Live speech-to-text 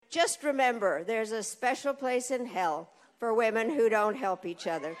just remember, there's a special place in hell for women who don't help each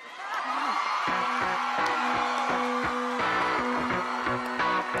other.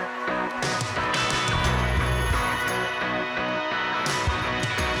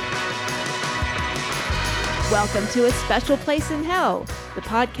 Welcome to A Special Place in Hell, the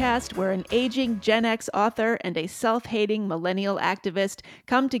podcast where an aging Gen X author and a self-hating millennial activist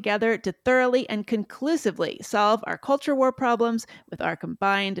come together to thoroughly and conclusively solve our culture war problems with our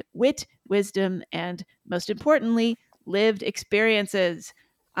combined wit, wisdom, and, most importantly, lived experiences.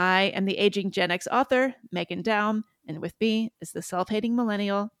 I am the aging Gen X author, Meghan Daum, and with me is the self-hating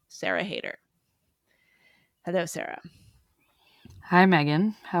millennial, Sarah Hayter. Hello, Sarah. Hi,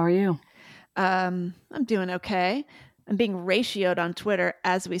 Meghan. How are you? I'm doing okay. I'm being ratioed on Twitter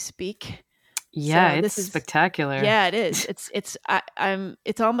as we speak. Yeah, so it's spectacular. Yeah, it is. It's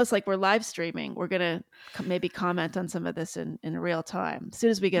almost like we're live streaming. We're gonna maybe comment on some of this in real time as soon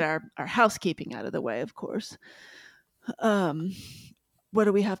as we get our housekeeping out of the way, of course. What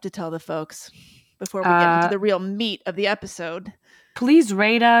do we have to tell the folks before we get into the real meat of the episode? Please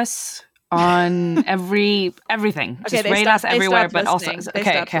rate us on everything. Just rate us everywhere, but also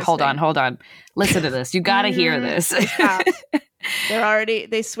okay, hold on. Listen to this. You got to hear this.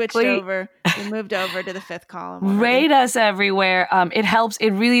 They switched over. They moved over to the fifth column already. Rate us everywhere. It helps. It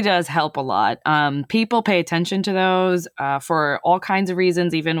really does help a lot. People pay attention to those for all kinds of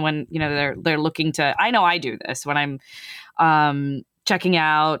reasons, even when they're looking to. I know I do this when I'm checking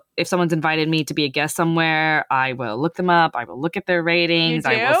out if someone's invited me to be a guest somewhere. I will look them up. I will look at their ratings.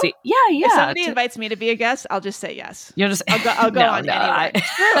 You do? I will see. Yeah. If somebody invites me to be a guest, I'll just say yes. I'll go on anyway.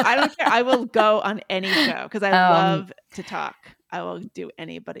 It's true. I don't care. I will go on any show because I love to talk. I will do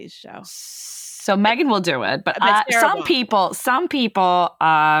anybody's show. So Meghan will do it, but some people,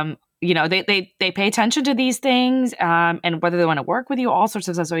 they pay attention to these things, and whether they want to work with you, all sorts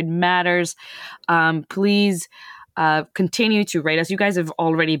of stuff. So it matters. Please. Continue to rate us. You guys have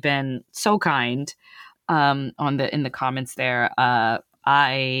already been so kind in the comments there.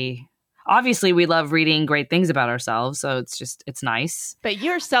 Obviously we love reading great things about ourselves, so it's nice. But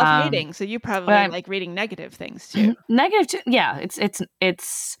you're self-hating, so you probably like reading negative things too. Yeah.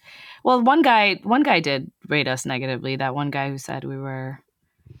 It's well, one guy did rate us negatively. That one guy who said we were.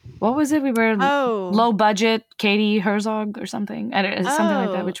 What was it? We were low budget Katie Herzog or something, something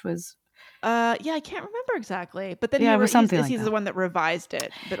like that, which was. Yeah, I can't remember exactly, but then he's the one that revised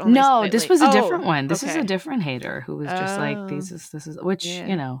it. But only slightly. This was a different one. This is a different hater who was just like, this is which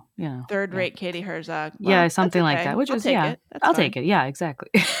third-rate Katie Herzog. Well, yeah, something like that. Which I'll take it. Yeah, exactly.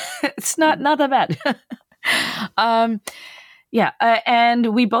 It's not that bad. And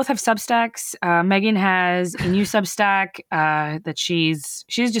we both have Substacks. Meghan has a new Substack that she's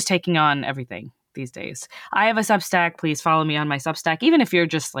just taking on everything these days. I have a Substack. Please follow me on my Substack. Even if you're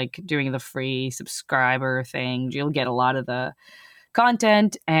just like doing the free subscriber thing, you'll get a lot of the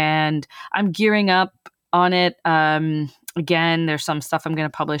content, and I'm gearing up on it. Again, there's some stuff I'm going to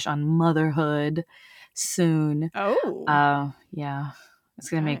publish on motherhood soon. Yeah. It's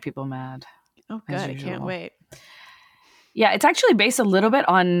going to make people mad. Oh, good. I can't wait. Yeah, it's actually based a little bit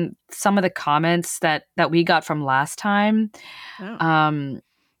on some of the comments that we got from last time.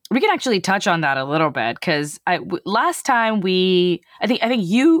 We can actually touch on that a little bit because last time I think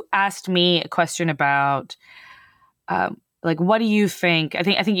you asked me a question about like, what do you think? I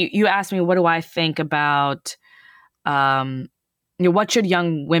think you asked me, what do I think about what should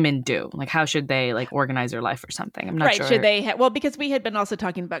young women do? Like, how should they like organize their life or something? I'm not sure. Should they? Because we had been also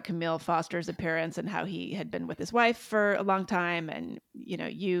talking about Camille Foster's appearance and how he had been with his wife for a long time, and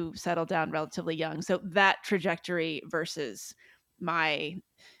you settled down relatively young. So that trajectory versus my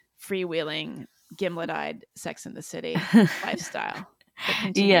freewheeling, gimlet-eyed Sex in the City lifestyle that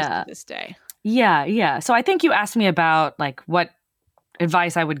continues to this day. Yeah. So I think you asked me about like what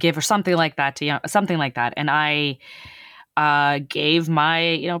advice I would give or something like that and I gave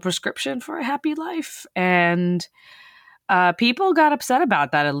my prescription for a happy life, and people got upset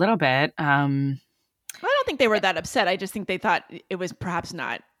about that a little bit. I don't think they were that upset. I just think they thought it was perhaps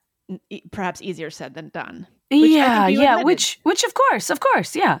easier said than done. Which of course,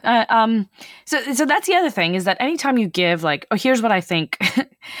 yeah. So that's the other thing is that anytime you give like, here's what I think,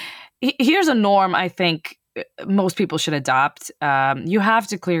 here's a norm I think most people should adopt. You have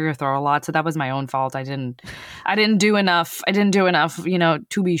to clear your throat a lot. So that was my own fault. I didn't do enough.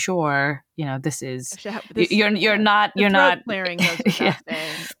 To be sure. This is you're not clearing those exhausting.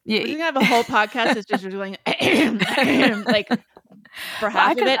 We're gonna have a whole podcast that's just doing like for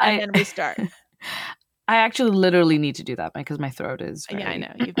half of it, and then we start. I actually literally need to do that because my throat is. I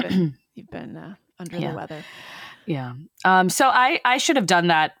know you've been under the weather. Yeah. So I should have done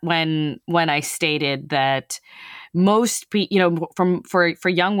that when I stated that most people, for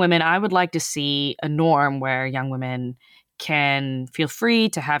young women, I would like to see a norm where young women can feel free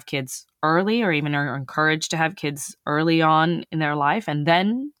to have kids early, or even are encouraged to have kids early on in their life, and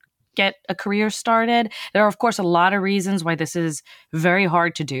then get a career started. There are, of course, a lot of reasons why this is very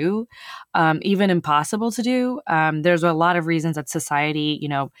hard to do, even impossible to do. There's a lot of reasons that society,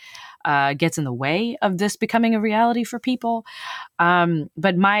 gets in the way of this becoming a reality for people.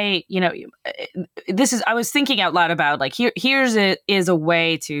 But I was thinking out loud about like, here's it is a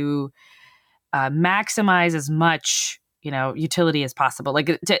way to maximize as much, utility as possible,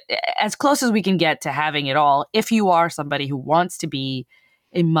 like as close as we can get to having it all. If you are somebody who wants to be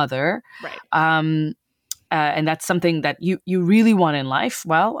a mother, right. And that's something that you really want in life.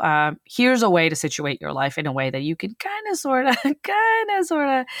 Well, here's a way to situate your life in a way that you can kind of sort of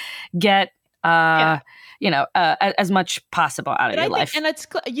get as much possible out of your life. And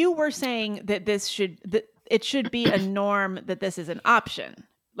you were saying that it should be a norm, that this is an option.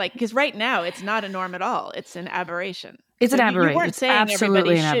 Like, because right now it's not a norm at all. It's an aberration. It's an aberration. You weren't saying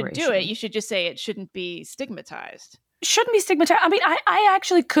everybody should do it. You should just say it shouldn't be stigmatized. Shouldn't be stigmatized. I mean, I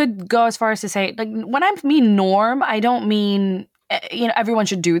actually could go as far as to say, like, when I mean norm, I don't mean, everyone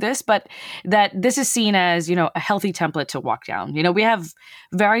should do this, but that this is seen as, a healthy template to walk down. We have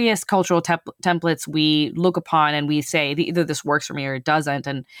various cultural templates we look upon and we say either this works for me or it doesn't.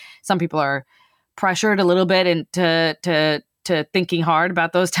 And some people are pressured a little bit into to thinking hard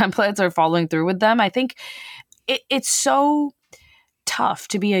about those templates or following through with them. I think it's so tough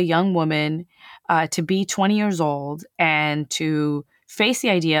to be a young woman, to be 20 years old and to face the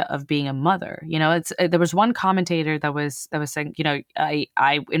idea of being a mother. There was one commentator that was saying, I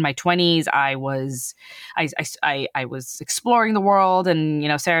in my 20s, I was exploring the world,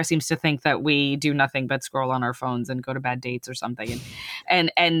 and Sarah seems to think that we do nothing but scroll on our phones and go to bad dates or something.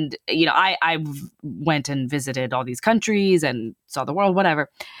 And I went and visited all these countries and saw the world, whatever.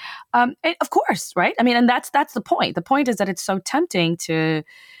 Of course, right? I mean, and that's the point. The point is that it's so tempting to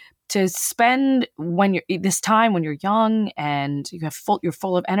spend this time when you're young and you're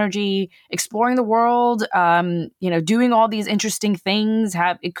full of energy, exploring the world, doing all these interesting things,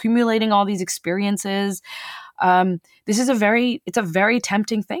 accumulating all these experiences. This is a very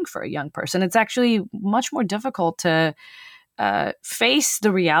tempting thing for a young person. It's actually much more difficult to face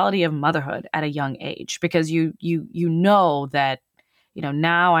the reality of motherhood at a young age, because you know that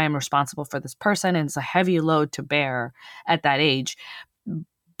now I am responsible for this person, and it's a heavy load to bear at that age.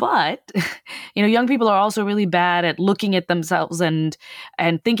 But, young people are also really bad at looking at themselves and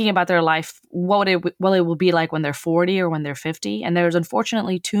thinking about their life, what it will be like when they're 40 or when they're 50. And there's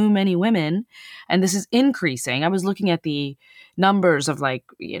unfortunately too many women, and this is increasing. I was looking at the numbers of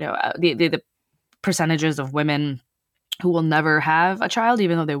the percentages of women who will never have a child,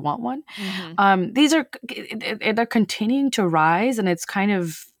 even though they want one. Mm-hmm. They're continuing to rise, and it's kind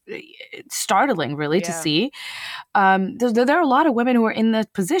of startling, really, to see. There are a lot of women who are in the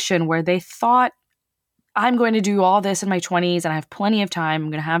position where they thought, I'm going to do all this in my 20s and I have plenty of time. I'm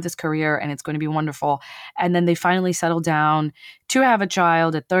going to have this career and it's going to be wonderful. And then they finally settle down to have a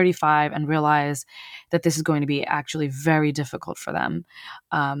child at 35 and realize that this is going to be actually very difficult for them,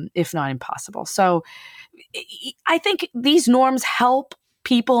 if not impossible. So I think these norms help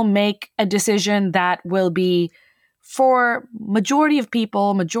people make a decision that will be, for majority of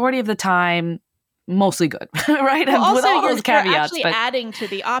people, majority of the time, mostly good, right? Well, also, with all those caveats, you're actually adding to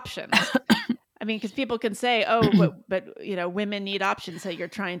the options. I mean, because people can say, "Oh, but women need options," so you're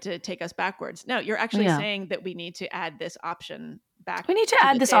trying to take us backwards. No, you're actually saying that we need to add this option back. We need to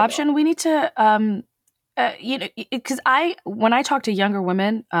add this option. We need to, because when I talk to younger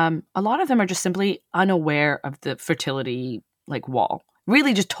women, a lot of them are just simply unaware of the fertility wall.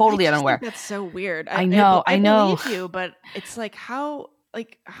 Really, just totally unaware. That's so weird. I know. I believe you, but it's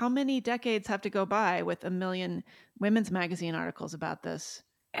how many decades have to go by with a million women's magazine articles about this?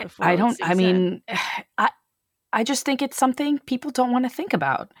 I just think it's something people don't want to think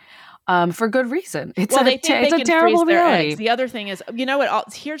about, for good reason. It's a terrible reality. The other thing is,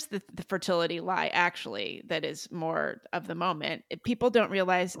 what? Here's the fertility lie, actually, that is more of the moment. People don't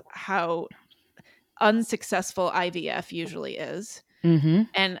realize how unsuccessful IVF usually is. Mm-hmm.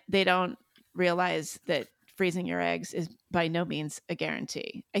 And they don't realize that freezing your eggs is by no means a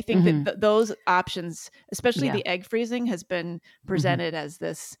guarantee. I think that those options, especially the egg freezing, has been presented as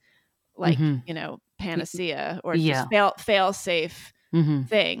this panacea or just fail safe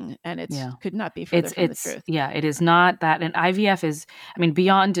thing. And it could not be further from the truth. Yeah, it is not that. And IVF is,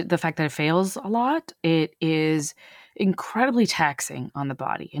 beyond the fact that it fails a lot, it is incredibly taxing on the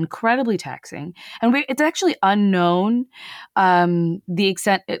body, incredibly taxing. And it's actually unknown the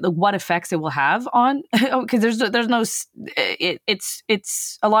extent, what effects it will have on, because there's no,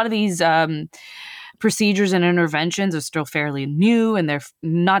 it's a lot of these procedures and interventions are still fairly new, and they're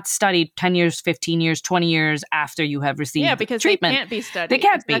not studied 10 years, 15 years, 20 years after you have received because treatment. They can't be studied.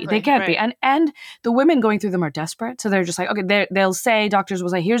 They can't be. And the women going through them are desperate. So they're just like, okay, they'll say, doctors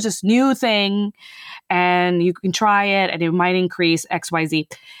will say, here's this new thing and you can try it and it might increase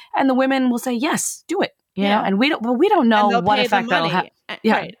XYZ. And the women will say, yes, do it. You know, and we don't know what effect that'll have.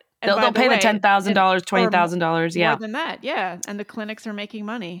 Yeah. Right. They'll pay the $10,000, $20,000. Yeah. More than that. Yeah. And the clinics are making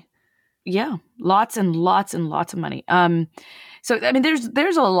money. Yeah, lots and lots and lots of money. So I mean,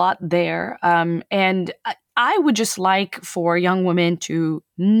 there's a lot there, and I would just like for young women to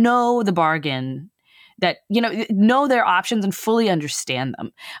know the bargain, that know their options and fully understand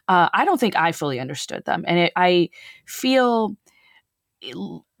them. I don't think I fully understood them, and I feel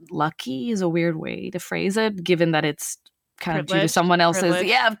lucky is a weird way to phrase it, given that it's kind of due to someone else's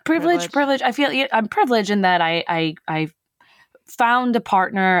privilege. I feel I'm privileged in that I found a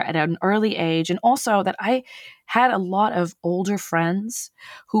partner at an early age, and also that I had a lot of older friends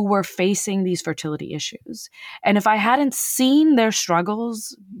who were facing these fertility issues. And if I hadn't seen their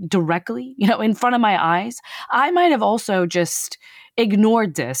struggles directly, in front of my eyes, I might have also just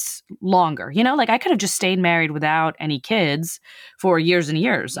ignored this longer. Like I could have just stayed married without any kids for years and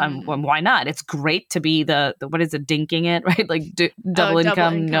years. Why not? It's great to be the what is it, dinking it, right? Like double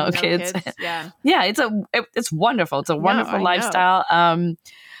income, no kids. Yeah. Yeah, it's wonderful. It's a wonderful lifestyle.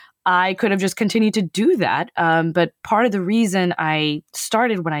 I could have just continued to do that. But part of the reason I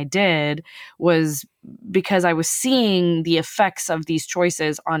started when I did was because I was seeing the effects of these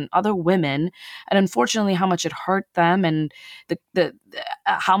choices on other women, and unfortunately how much it hurt them, and the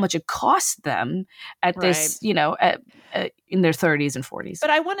how much it cost them at this, in their 30s and 40s.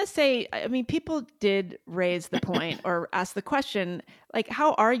 But I want to say, I mean, people did raise the point or ask the question, like,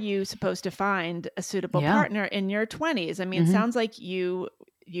 how are you supposed to find a suitable partner in your 20s? I mean, it sounds like you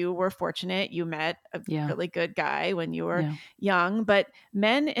were fortunate. You met a really good guy when you were young, but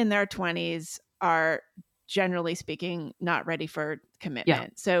men in their 20s are, generally speaking, not ready for commitment. Yeah.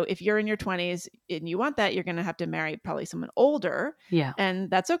 So if you're in your 20s and you want that, you're going to have to marry probably someone older. Yeah. And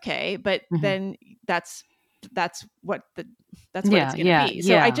that's okay. But then that's what it's going to be.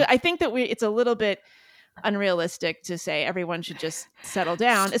 So I think that it's a little bit unrealistic to say everyone should just settle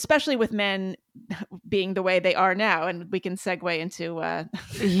down, especially with men being the way they are now. And we can segue into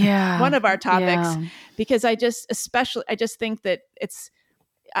one of our topics, because I just think that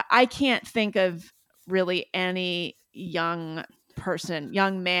I can't think of really any young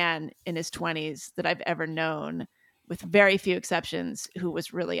man in his 20s that I've ever known, with very few exceptions, who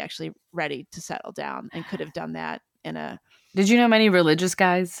was really actually ready to settle down and could have done that Did you know many religious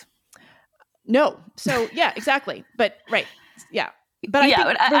guys? No. So yeah, exactly. But right. Yeah. But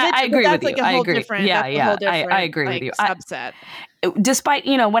I agree with you. I agree. I agree with you. Subset. Despite,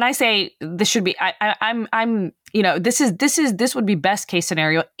 when I say this should be, I'm this would be best case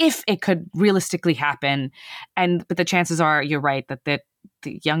scenario if it could realistically happen. But the chances are, you're right, that the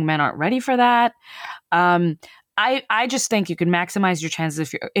young men aren't ready for that. I just think you can maximize your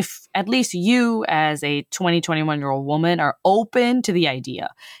chances if at least you as a 21-year-old woman are open to the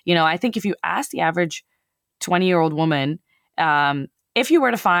idea. I think if you ask the average 20-year-old woman, if you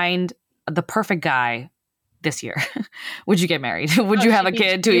were to find the perfect guy this year, would you get married? Would you have a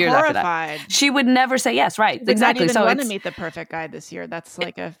kid 2 years after that? She would never say yes. Right. Exactly. So want to meet the perfect guy this year. That's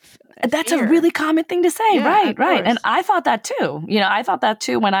like that's a really common thing to say. Yeah, right. And I thought that too. I thought that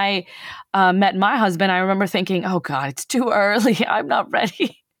too when I met my husband. I remember thinking, oh God, it's too early. I'm not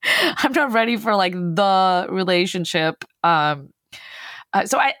ready. I'm not ready for like the relationship.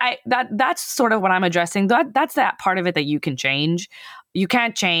 So that's sort of what I'm addressing. That's that part of it that you can change. You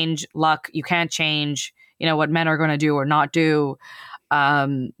can't change luck. You can't change, what men are going to do or not do.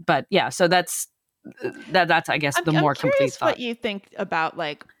 But yeah, so that's I guess the more complete thought. What you think about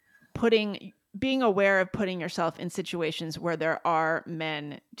like being aware of putting yourself in situations where there are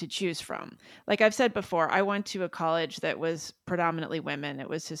men to choose from. Like I've said before, I went to a college that was predominantly women. It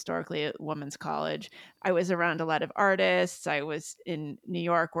was historically a women's college. I was around a lot of artists. I was in New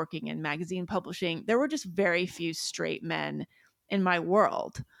York working in magazine publishing. There were just very few straight men in my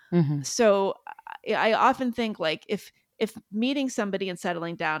world. Mm-hmm. So I often think like if meeting somebody and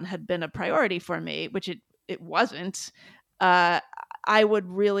settling down had been a priority for me, which it wasn't, I would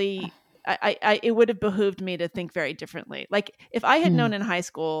really... it would have behooved me to think very differently. Like if I had known in high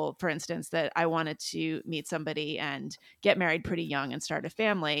school, for instance, that I wanted to meet somebody and get married pretty young and start a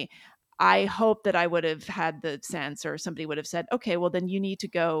family, I hope that I would have had the sense, or somebody would have said, okay, well, then you need to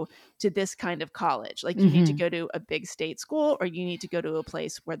go to this kind of college. Like, you need to go to a big state school, or you need to go to a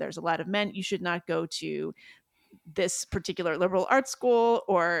place where there's a lot of men. You should not go to this particular liberal arts school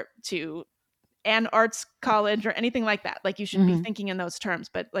or to an arts college or anything like that. Like, you should be thinking in those terms.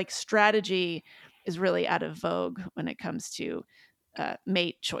 But like, strategy is really out of vogue when it comes to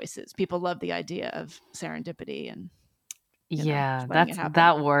mate choices. People love the idea of serendipity and that's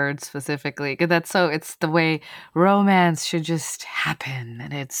that word specifically. It's the way romance should just happen,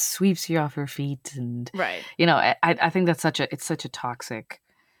 and it sweeps you off your feet. And right, I think that's such a toxic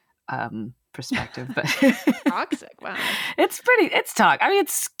perspective, but toxic. Wow,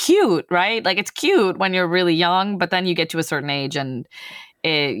 it's cute, right? Like, it's cute when you're really young, but then you get to a certain age, and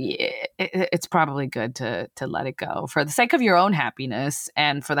it's probably good to let it go for the sake of your own happiness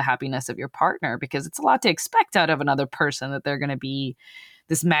and for the happiness of your partner, because it's a lot to expect out of another person, that they're going to be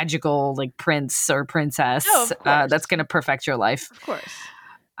this magical like prince or princess that's going to perfect your life. Of course.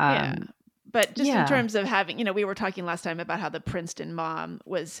 Yeah. But just in terms of having, we were talking last time about how the Princeton mom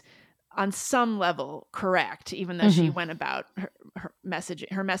was on some level correct, even though she went about her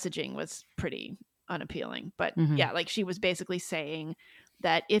messaging. Her messaging was pretty unappealing. But like, she was basically saying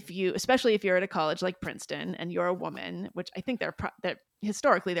that especially if you're at a college like Princeton and you're a woman, which I think that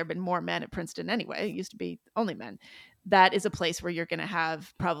historically there have been more men at Princeton anyway, it used to be only men, that is a place where you're going to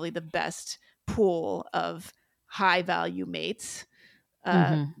have probably the best pool of high value mates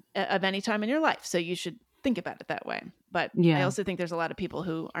of any time in your life. So you should think about it that way. But I also think there's a lot of people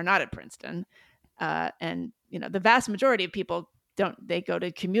who are not at Princeton. And, the vast majority of people they go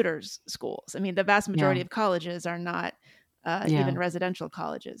to commuters schools. I mean, the vast majority of colleges are not even residential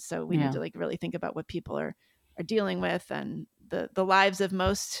colleges. So we need to like really think about what people are dealing with, and the lives of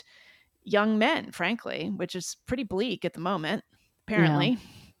most young men, frankly, which is pretty bleak at the moment, apparently.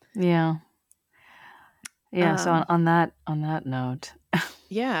 So on that note,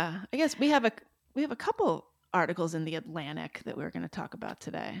 I guess we have a couple articles in the Atlantic that we're going to talk about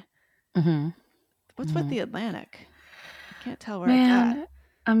today. What's with the Atlantic? I can't tell where it's at.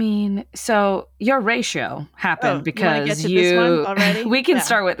 I mean, so your ratio happened because this one already? We can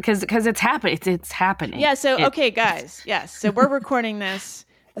start with because it's happening. It's happening. Yeah. So okay, guys. Yes. So we're recording this.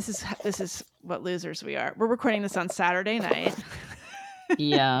 This is what losers we are. We're recording this on Saturday night.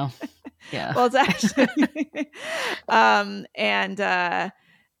 Yeah. Well, it's actually,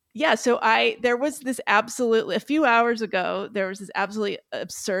 so there was this a few hours ago, there was this absolutely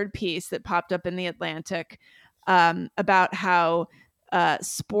absurd piece that popped up in the Atlantic about how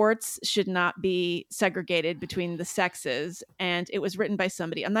sports should not be segregated between the sexes. And it was written by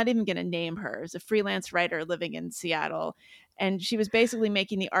somebody, I'm not even going to name her. It was a freelance writer living in Seattle. And she was basically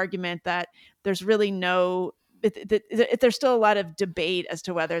making the argument that there's really there's still a lot of debate as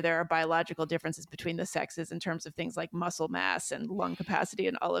to whether there are biological differences between the sexes in terms of things like muscle mass and lung capacity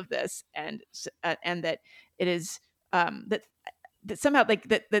and all of this. And that it is that somehow like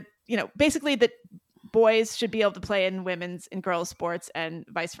that basically that boys should be able to play in women's and girls sports and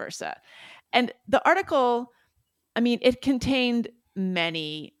vice versa. And the article, I mean, it contained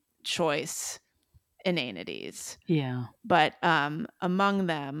many choice inanities. Yeah. But among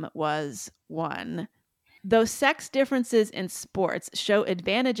them was one: though sex differences in sports show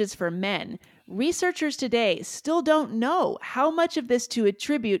advantages for men, researchers today still don't know how much of this to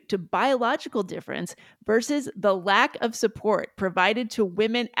attribute to biological difference versus the lack of support provided to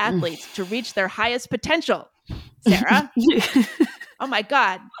women athletes to reach their highest potential. Sarah? Oh my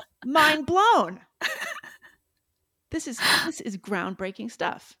God. Mind blown. This is groundbreaking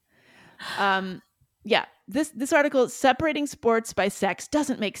stuff. This article, separating sports by sex,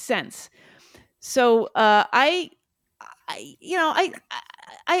 doesn't make sense. So I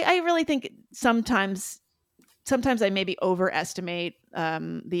really think sometimes I maybe overestimate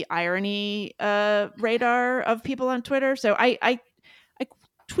the irony radar of people on Twitter. So I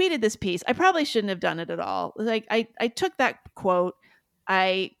tweeted this piece. I probably shouldn't have done it at all. Like I took that quote,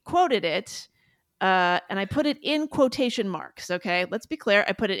 I quoted it, and I put it in quotation marks. Okay, let's be clear.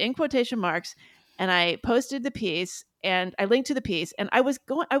 I put it in quotation marks, and I posted the piece, and I linked to the piece, and I was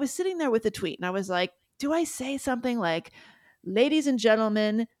sitting there with the tweet, and I was like, do I say something like, ladies and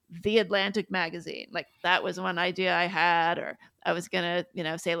gentlemen, The Atlantic magazine? Like, that was one idea I had, or I was going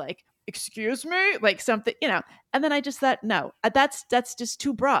to, say like, excuse me, like something, and then I just thought, no, that's just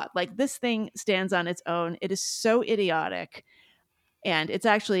too broad. Like, this thing stands on its own. It is so idiotic. And it's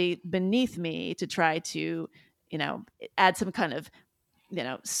actually beneath me to try to, add some kind of,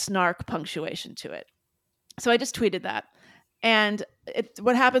 snark punctuation to it. So I just tweeted that. And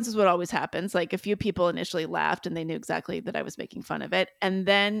what happens is what always happens. Like, a few people initially laughed and they knew exactly that I was making fun of it. And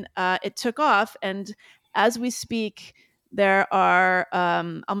then it took off. And as we speak, there are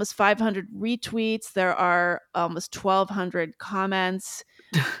almost 500 retweets. There are almost 1,200 comments.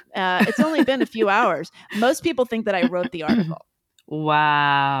 It's only been a few hours. Most people think that I wrote the article.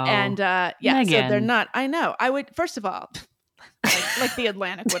 Wow. And yeah, Meghan. So they're not. I know. I would, first of all, like the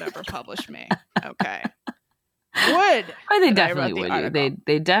Atlantic would ever publish me. Okay. Would. Or they definitely would.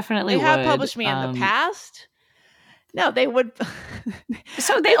 They definitely would. They have published me in the past. No, they would.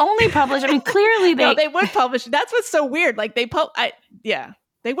 So they only publish. I mean, clearly they. No, they would publish. That's what's so weird. Like they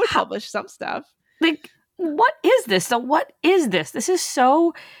they would publish some stuff. Like, what is this? So what is this? This is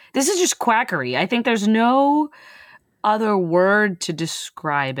just quackery. I think there's no other word to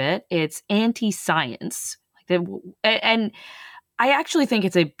describe it. It's anti-science. And I actually think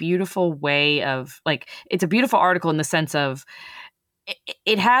it's a beautiful way of, like, it's a beautiful article in the sense of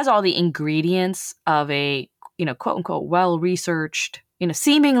it has all the ingredients of a, quote unquote, well-researched,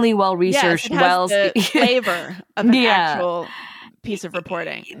 seemingly well-researched, the flavor of an actual piece of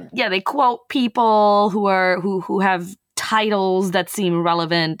reporting. Yeah, they quote people who have titles that seem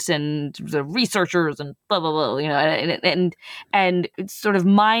relevant, and the researchers and blah blah blah, and sort of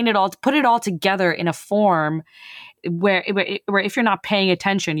put it all together in a form where if you're not paying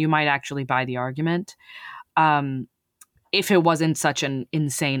attention, you might actually buy the argument. If it wasn't such an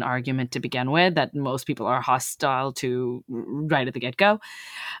insane argument to begin with that most people are hostile to right at the get-go.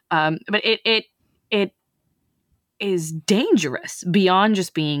 But it is dangerous beyond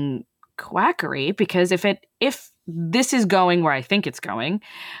just being quackery, because if this is going where I think it's going,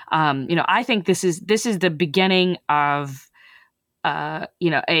 I think this is the beginning of the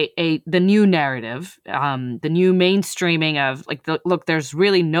new narrative, the new mainstreaming of, like, look, there's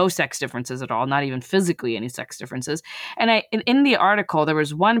really no sex differences at all, not even physically any sex differences. And in the article, there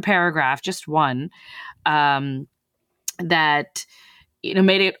was one paragraph, just one, that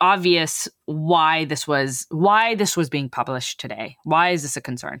made it obvious why this was being published today. Why is this a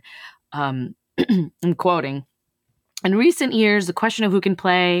concern? I'm quoting: "In recent years, the question of who can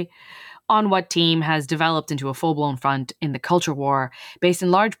play on what team has developed into a full-blown front in the culture war, based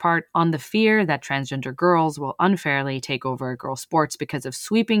in large part on the fear that transgender girls will unfairly take over girls' sports because of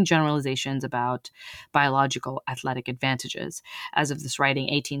sweeping generalizations about biological athletic advantages. As of this writing,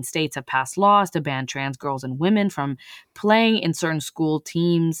 18 states have passed laws to ban trans girls and women from playing in certain school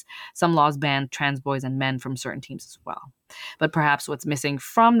teams. Some laws ban trans boys and men from certain teams as well. But perhaps what's missing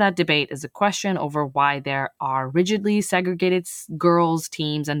from that debate is a question over why there are rigidly segregated girls'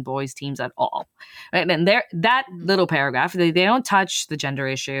 teams and boys' teams at all." Right? And that little paragraph, they don't touch the gender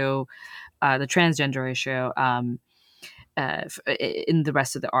issue, the transgender issue, in the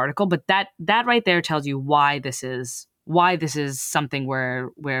rest of the article. But that right there tells you why this is something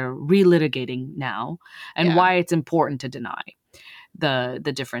we're relitigating now, and why it's important to deny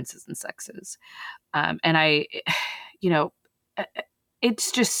the differences in sexes. And I,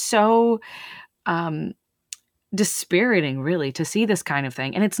 it's just so dispiriting, really, to see this kind of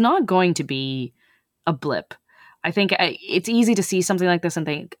thing. And it's not going to be a blip. I think it's easy to see something like this and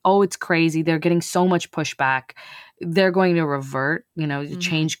think, oh, it's crazy. They're getting so much pushback. They're going to revert,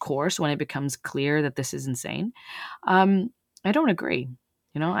 change course when it becomes clear that this is insane. I don't agree.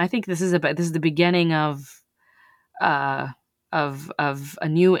 I think this is the beginning of a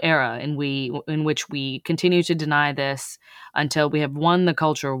new era in which we continue to deny this until we have won the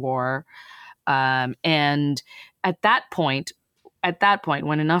culture war. And at that point,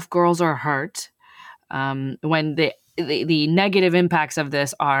 when enough girls are hurt, when the negative impacts of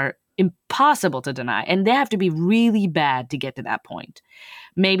this are impossible to deny, and they have to be really bad to get to that point,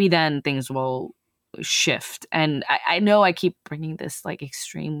 maybe then things will shift. And I know I keep bringing this, like,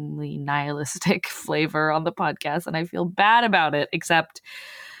 extremely nihilistic flavor on the podcast, and I feel bad about it, except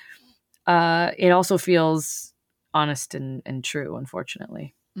it also feels honest and true,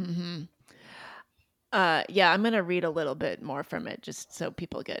 unfortunately. Mm-hmm. I'm going to read a little bit more from it just so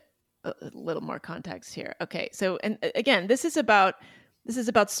people get a little more context here. Okay, so, and again, this is about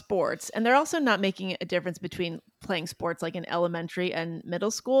sports, and they're also not making a difference between playing sports like in elementary and middle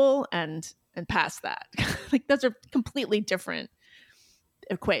school and past that. Like, those are completely different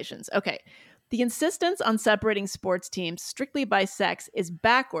equations. Okay, the insistence on separating sports teams strictly by sex is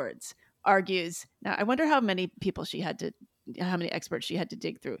backwards, argues. Now, I wonder how many experts she had to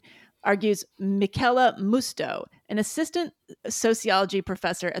dig through. Argues Michela Musto, an assistant sociology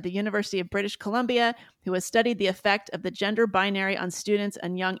professor at the University of British Columbia, who has studied the effect of the gender binary on students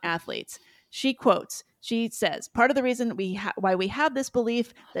and young athletes. She quotes, She says, part of the reason why we have this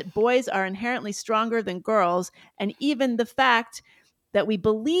belief that boys are inherently stronger than girls, and even the fact that we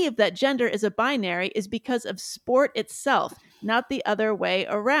believe that gender is a binary, is because of sport itself, not the other way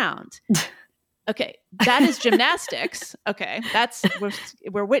around. Okay, that is gymnastics. Okay,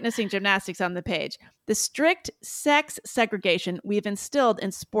 we're witnessing gymnastics on the page. The strict sex segregation we've instilled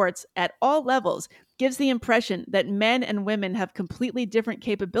in sports at all levels gives the impression that men and women have completely different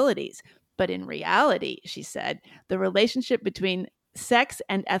capabilities. But in reality, she said, the relationship between sex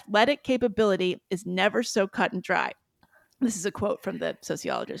and athletic capability is never so cut and dry. This is a quote from the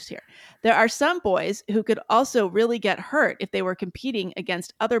sociologist here. There are some boys who could also really get hurt if they were competing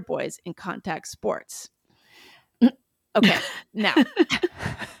against other boys in contact sports. Okay, now,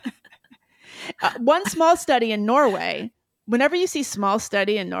 one small study in Norway. Whenever you see small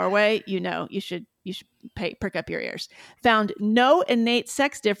study in Norway, you should prick up your ears. Found no innate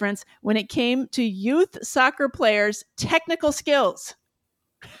sex difference when it came to youth soccer players' technical skills.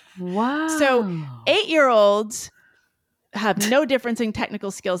 Wow. So 8-year-olds have no difference in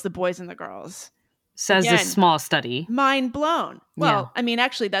technical skills, the boys and the girls. Says a small study. Mind blown. Well, I mean,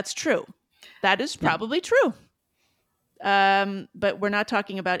 actually, that's true. That is probably true. But we're not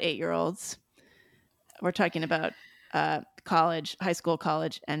talking about 8-year-olds. We're talking about college, high school,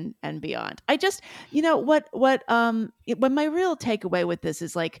 college, and beyond. I just, when my real takeaway with this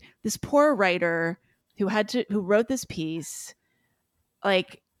is like this poor writer who wrote this piece,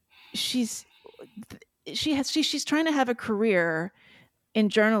 like she's trying to have a career in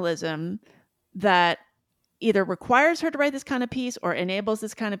journalism that either requires her to write this kind of piece or enables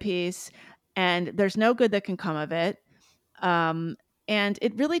this kind of piece, and there's no good that can come of it. And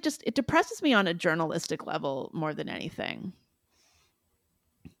it really it depresses me on a journalistic level more than anything.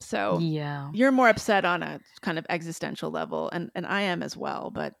 So you're more upset on a kind of existential level, and I am as well,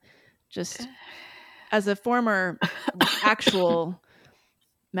 but just as a former actual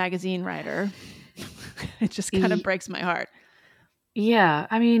magazine writer, it just kind of breaks my heart. Yeah,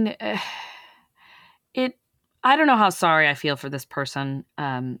 I mean, I don't know how sorry I feel for this person.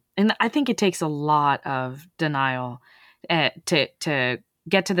 And I think it takes a lot of denial to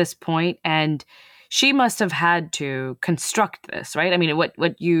get to this point. And she must have had to construct this, right? I mean,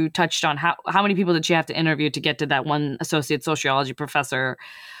 what you touched on, how many people did she have to interview to get to that one associate sociology professor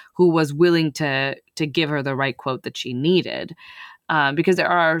who was willing to give her the right quote that she needed? Because there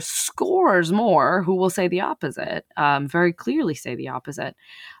are scores more who will say the opposite, very clearly say the opposite.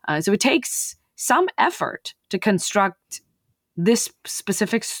 So it takes some effort to construct this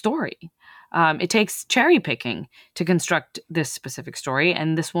specific story. It takes cherry picking to construct this specific story,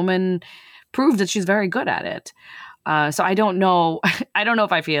 and this woman proved that she's very good at it. So I don't know. I don't know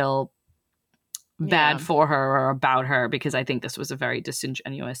if I feel bad for her or about her, because I think this was a very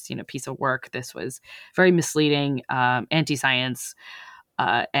disingenuous, piece of work. This was very misleading, anti-science,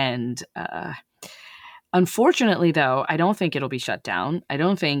 and unfortunately, though, I don't think it'll be shut down. I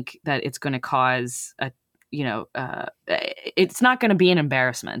don't think that it's going to cause it's not going to be an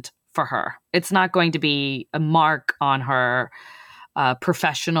embarrassment for her. It's not going to be a mark on her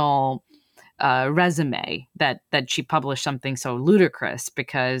professional resume that she published something so ludicrous,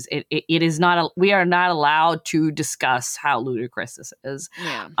 because it is not we are not allowed to discuss how ludicrous this is,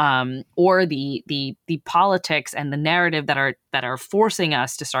 or the politics and the narrative that are forcing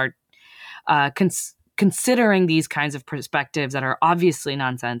us to start considering these kinds of perspectives that are obviously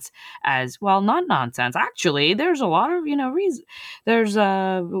nonsense as well. Not nonsense, actually. There's a lot of reason. There's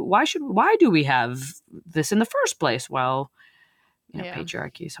why do we have this in the first place? Well,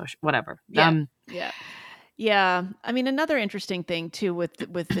 patriarchy, social, whatever. Yeah. I mean, another interesting thing too with the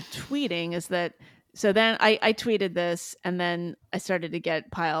tweeting is that, so then I tweeted this, and then I started to get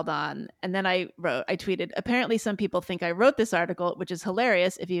piled on, and then I tweeted, apparently some people think I wrote this article, which is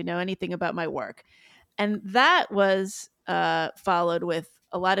hilarious if you know anything about my work. And that was followed with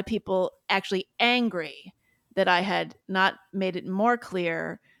a lot of people actually angry that I had not made it more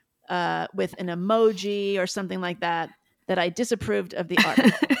clear with an emoji or something like that I disapproved of the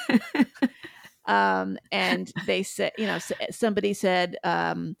article. And they said, somebody said,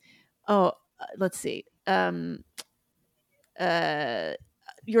 let's see. You're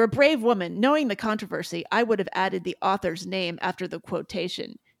a brave woman. Knowing the controversy, I would have added the author's name after the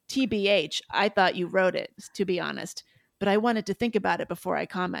quotation. TBH, I thought you wrote it, to be honest, but I wanted to think about it before I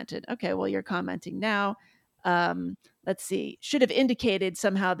commented. Okay, well, you're commenting now. Let's see. Should have indicated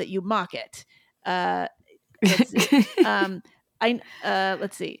somehow that you mock it. Let's see.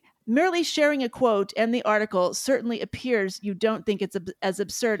 Let's see. Merely sharing a quote and the article certainly appears you don't think it's as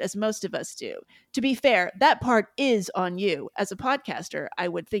absurd as most of us do. To be fair, that part is on you. As a podcaster, I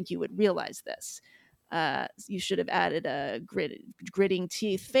would think you would realize this. You should have added a gritting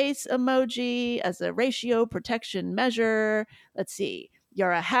teeth face emoji as a ratio protection measure. Let's see.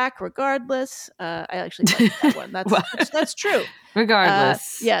 You're a hack regardless. I actually like that one. That's true.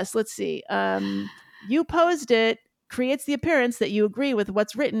 Regardless. Yes, let's see. You posed it creates the appearance that you agree with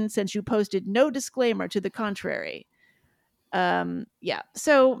what's written since you posted no disclaimer to the contrary. Yeah.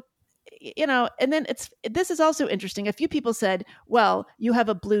 So, and then this is also interesting. A few people said, well, you have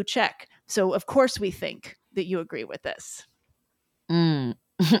a blue check, so of course we think that you agree with this. Now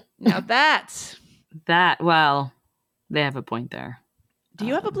well, they have a point there. Do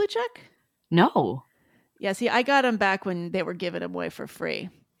you have a blue check? No. Yeah, see, I got them back when they were giving them away for free.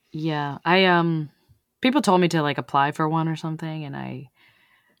 Yeah, people told me to like apply for one or something, and I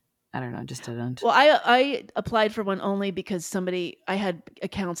don't know, just didn't. Well, I applied for one only because I had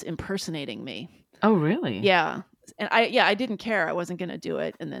accounts impersonating me. Oh, really? Yeah. And I didn't care. I wasn't going to do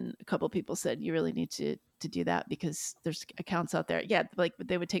it. And then a couple of people said, you really need to do that because there's accounts out there. Yeah. Like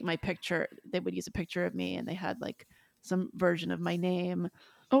they would take my picture. They would use a picture of me and they had like some version of my name.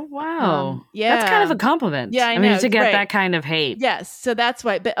 Oh, wow. Yeah. That's kind of a compliment. Yeah, I know. mean, to get that kind of hate. Yes. So that's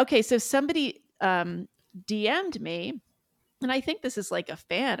why. But okay. So somebody DM'd me, and I think this is like a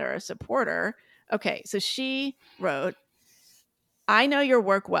fan or a supporter. Okay. So she wrote, I know your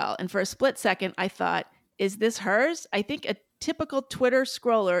work well. And for a split second, I thought, is this hers? I think a typical Twitter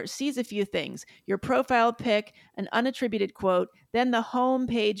scroller sees a few things: your profile pic, an unattributed quote, then the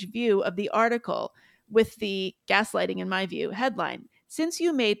homepage view of the article with the gaslighting, in my view, headline. Since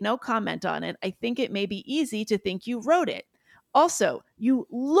you made no comment on it, I think it may be easy to think you wrote it. Also, you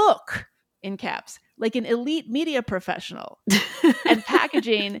look, in caps, like an elite media professional. And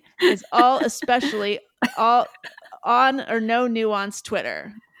packaging is especially on or no nuance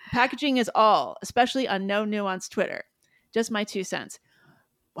Twitter. Packaging is especially on no nuance Twitter. Just my 2 cents.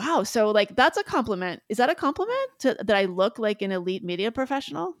 Wow. So like that's a compliment. Is that a compliment that I look like an elite media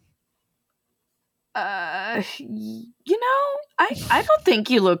professional? I don't think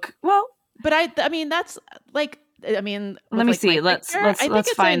you look well. But I mean that's like let me see. Let's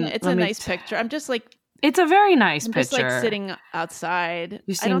find. It's a nice picture. I'm just like. It's a very nice picture. Just like sitting outside.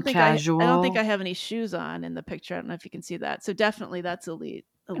 You seem casual. I don't think I have any shoes on in the picture. I don't know if you can see that. So definitely that's elite.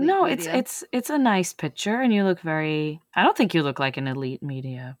 No, media. it's a nice picture, and you look I don't think you look like an elite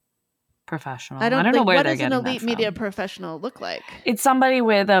media professional. I don't know where they're getting that from. What does an elite media professional look like? It's somebody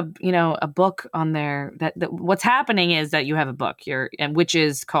with a book on there. That what's happening is that you have a book, which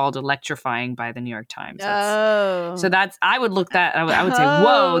is called Electrifying by the New York Times. So that's I would look that I would say,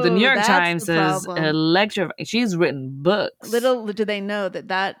 whoa, the New York Times is electrifying. She's written books. Little do they know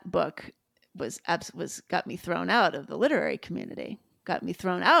that book was got me thrown out of the literary community, got me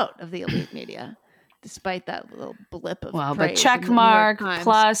thrown out of the elite media. Despite that little blip of the check mark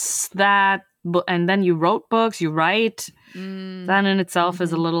plus that, and then you wrote books, you write. That in itself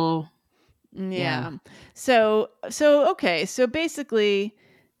is a little, yeah. So okay. So basically,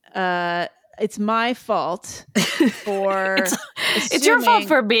 it's my fault for. It's your fault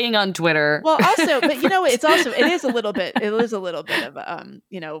for being on Twitter. Well, also, but it is a little bit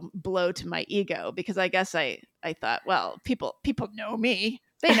of blow to my ego because I guess I thought, well, people know me.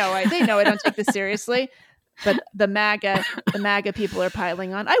 They know I don't take this seriously, but the MAGA people are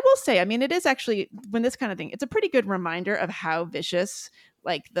piling on. I will say, I mean, it is actually when this kind of thing, it's a pretty good reminder of how vicious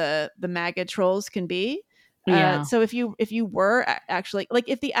like the MAGA trolls can be. Yeah. So if you were actually like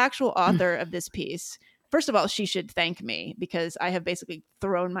if the actual author of this piece, first of all, she should thank me because I have basically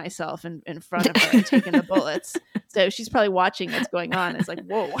thrown myself in front of her and taken the bullets. So she's probably watching what's going on. It's like,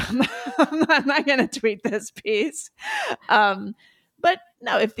 whoa, I'm not going to tweet this piece. But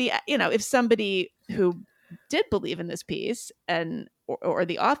no, if somebody who did believe in this piece or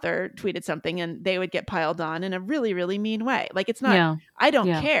the author tweeted something and they would get piled on in a really, really mean way. Like it's not, I don't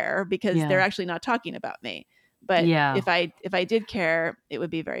care because they're actually not talking about me. But if I did care, it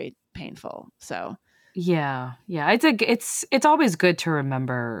would be very painful. So yeah. It's always good to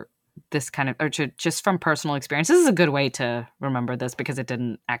remember this kind of, or to just from personal experience. This is a good way to remember this because it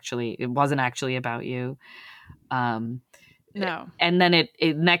wasn't actually about you. No. And then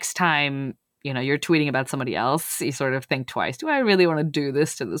it next time, you're tweeting about somebody else, you sort of think twice. Do I really want to do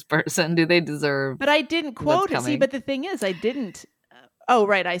this to this person? Do they deserve? But I didn't quote it. See, but the thing is, I didn't. Oh,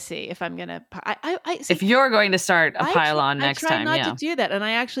 right. I see. If I'm going to, see, if you're going to start a pile on next time, I try not to do that. And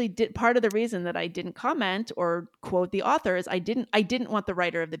I actually did. Part of the reason that I didn't comment or quote the author is I didn't want the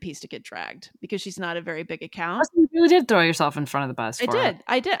writer of the piece to get dragged because she's not a very big account. You really did throw yourself in front of the bus. I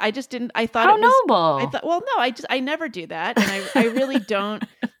did. I just didn't. I thought how noble. I thought, well, no, I never do that. And I really don't.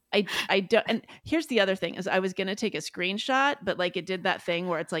 I don't. And here's the other thing: is I was gonna take a screenshot, but like it did that thing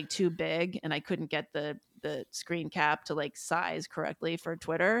where it's like too big, and I couldn't get the screen cap to like size correctly for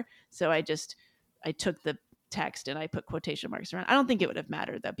Twitter. So I took the text and I put quotation marks around. I don't think it would have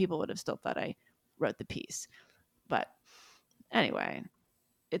mattered, that people would have still thought I wrote the piece. But anyway,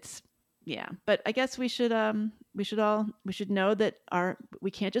 it's but I guess we should know that we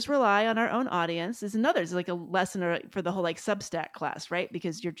can't just rely on our own audience. It's like a lesson for the whole like Substack class, right?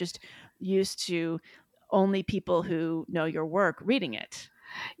 Because you're just used to only people who know your work reading it.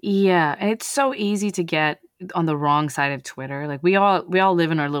 Yeah, and it's so easy to get on the wrong side of Twitter. Like we all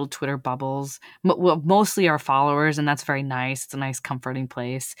live in our little Twitter bubbles. Mostly our followers, and that's very nice. It's a nice comforting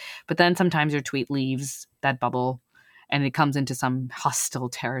place. But then sometimes your tweet leaves that bubble and it comes into some hostile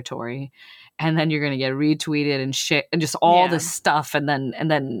territory, and then you're going to get retweeted and shit and just all this stuff, and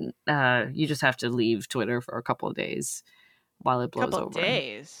then you just have to leave Twitter for a couple of days while it blows over.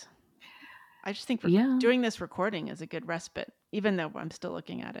 Days. I just think doing this recording is a good respite, even though I'm still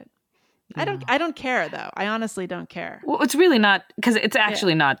looking at it. Yeah. I don't care though. I honestly don't care. Well, it's really not, because it's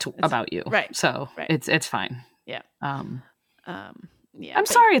actually not about you, right? So it's fine. Yeah. Yeah. I'm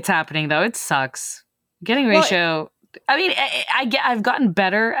sorry it's happening though. It sucks. Getting ratio. I mean, I've gotten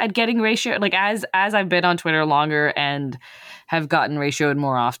better at getting ratio. Like as I've been on Twitter longer and have gotten ratioed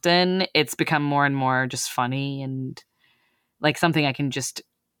more often, it's become more and more just funny and like something I can just,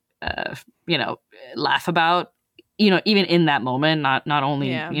 laugh about, even in that moment, not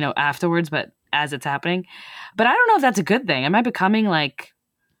only, afterwards, but as it's happening. But I don't know if that's a good thing. Am I becoming like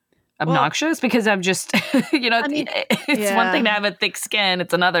obnoxious because I'm just, it's one thing to have a thick skin.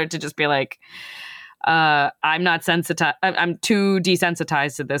 It's another to just be like, I'm not sensitized. I'm too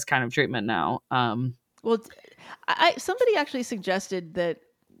desensitized to this kind of treatment now. Somebody actually suggested that,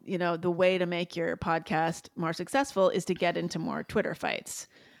 the way to make your podcast more successful is to get into more Twitter fights.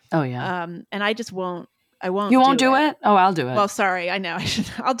 Oh yeah. And I just won't. I won't. You won't do it? Oh, I'll do it. Well, sorry. I know.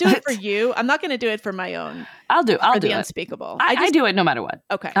 I'll do it for you. I'm not going to do it for my own. I'll do the it. Unspeakable. I do it no matter what.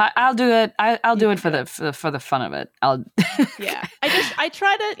 Okay. I'll do it. I'll do it for the fun of it. Yeah. I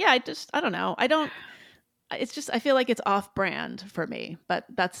try to. Yeah. I don't know. I don't. It's just I feel like it's off brand for me, but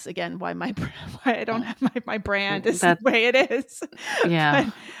that's again why why I don't have my brand is the way it is. Yeah.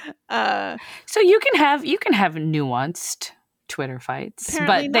 So you can have nuanced Twitter fights,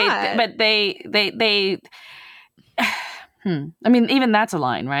 but they I mean, even that's a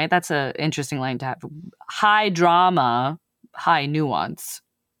line, right? That's an interesting line to have. High drama, high nuance.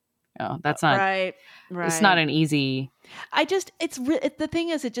 That's not right. It's not an easy. The thing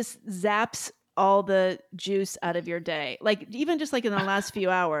is, it just zaps all the juice out of your day. Like even just like in the last few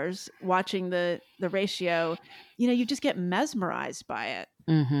hours watching the ratio, you just get mesmerized by it.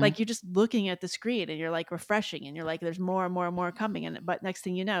 Mm-hmm. Like you're just looking at the screen and you're like refreshing and you're like, there's more and more and more coming. But next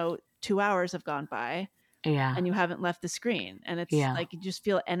thing you know, 2 hours have gone by. Yeah. And you haven't left the screen. And it's like, you just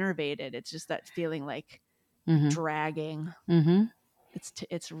feel enervated. It's just that feeling like dragging. Mm-hmm.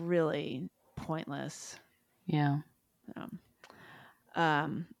 It's really pointless. Yeah.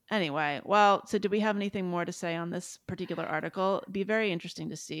 Anyway, well, so do we have anything more to say on this particular article? It'd be very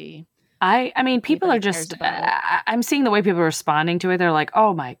interesting to see. I mean, people are just, I'm seeing the way people are responding to it. They're like,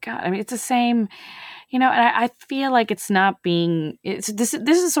 oh my God. I mean, it's the same, and I feel like it's not being, this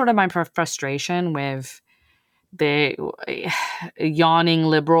is sort of my frustration with the yawning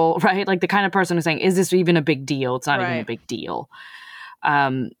liberal, right? Like the kind of person who's saying, is this even a big deal? It's not even a big deal.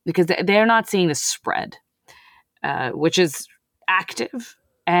 Because they're not seeing the spread, which is active.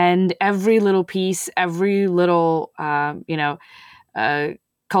 And every little piece, every little,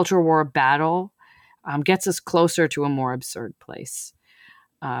 culture war battle gets us closer to a more absurd place.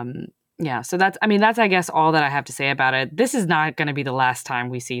 So that's, I guess, all that I have to say about it. This is not going to be the last time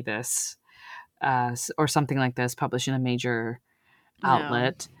we see this or something like this published in a major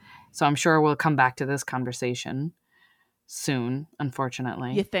outlet. No. So I'm sure we'll come back to this conversation soon,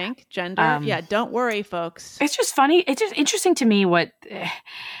 unfortunately. You think? Gender? Yeah, don't worry, folks. It's just funny. It's just interesting to me what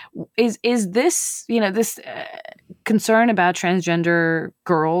is this, this concern about transgender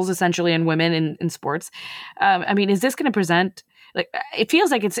girls, essentially, and women in sports. Is this going to present, like, it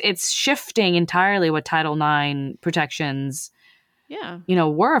feels like it's shifting entirely what Title IX protections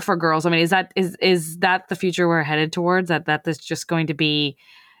were for girls. I mean, is that the future we're headed towards? That this just going to be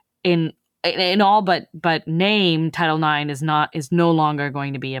in all but name, Title IX is no longer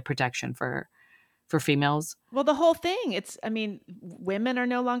going to be a protection for females? Well, the whole thing, women are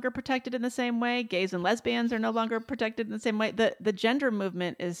no longer protected in the same way. Gays and lesbians are no longer protected in the same way. The gender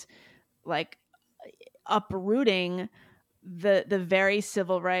movement is like uprooting the very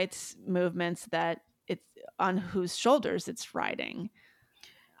civil rights movements that it's on whose shoulders it's riding.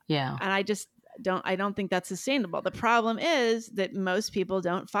 Yeah. And I don't think that's sustainable. The problem is that most people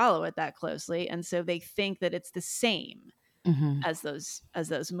don't follow it that closely. And so they think that it's the same as those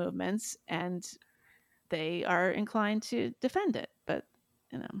movements, and they are inclined to defend it. But,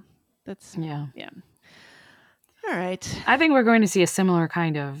 that's, yeah. All right. I think we're going to see a similar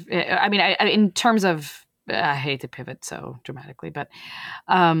kind of, I mean, in terms of, I hate to pivot so dramatically, but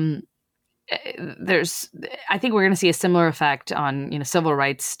I think we're going to see a similar effect on, civil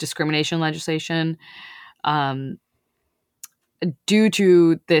rights discrimination legislation, due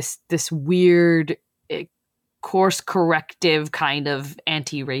to this weird course corrective kind of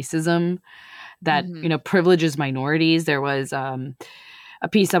anti-racism that, privileges minorities. There was a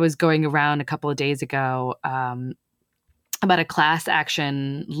piece that was going around a couple of days ago about a class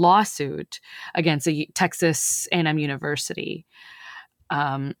action lawsuit against a Texas A&M university,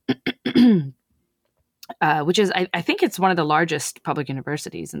 which is, I think it's one of the largest public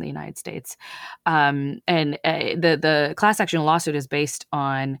universities in the United States. And the class action lawsuit is based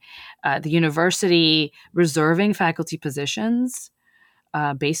on the university reserving faculty positions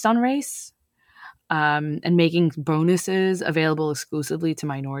based on race, and making bonuses available exclusively to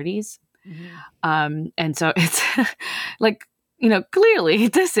minorities. And so it's like, clearly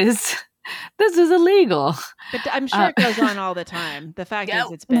this is illegal. But I'm sure it goes on all the time. The fact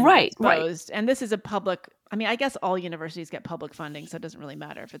is it's been exposed. Right. And this is a public, I guess all universities get public funding, so it doesn't really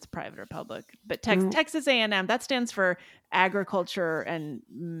matter if it's private or public. But Texas A&M, that stands for agriculture and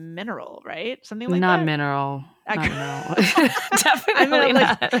mineral, right? Something like not that? Mineral. Not mineral. Definitely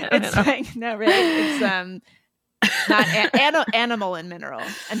not. It's like, no, really. It's not animal and mineral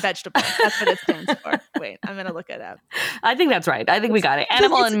and vegetable. That's what it stands for. Wait, I'm going to look it up. I think that's right. I think we got it.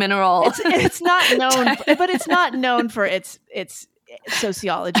 Animal and mineral. It's not known, but it's not known for its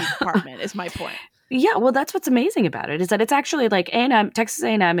sociology department, is my point. Yeah, well, that's what's amazing about it, is that it's actually like A&M, Texas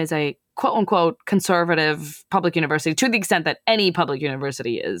A&M is a quote unquote conservative public university, to the extent that any public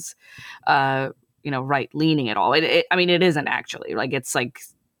university is, right leaning at all. It isn't actually, like, it's like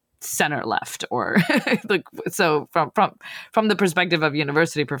center left, or like, so from the perspective of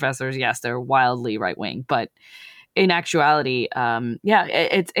university professors, yes, they're wildly right wing, but in actuality,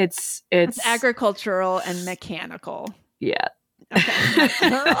 it's agricultural and mechanical. Yeah.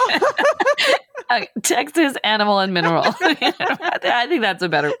 Okay. Texas Animal and Mineral. I think that's a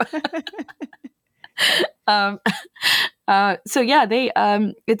better. So yeah, they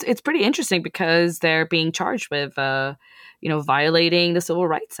it's pretty interesting because they're being charged with violating the Civil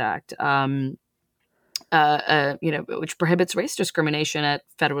Rights Act, which prohibits race discrimination at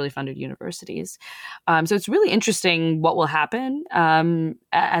federally funded universities. So it's really interesting what will happen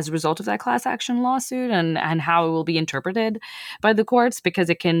as a result of that class action lawsuit, and how it will be interpreted by the courts, because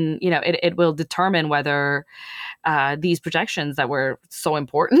it can, it will determine whether these protections that were so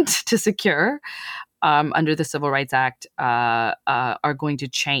important to secure under the Civil Rights Act are going to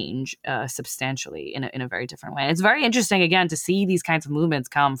change substantially in a very different way. And it's very interesting, again, to see these kinds of movements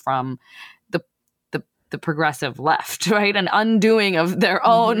come from the progressive left, right? An undoing of their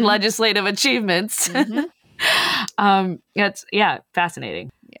own legislative achievements. It's fascinating.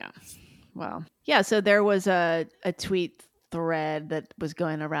 Yeah. Well, yeah. So there was a tweet thread that was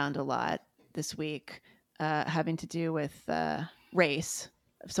going around a lot this week, having to do with race.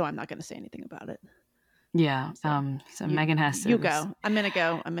 So I'm not going to say anything about it. Yeah. So Meghan has to. You go. I'm gonna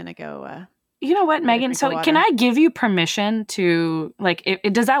go. You know what, Meghan? So can I give you permission to, like,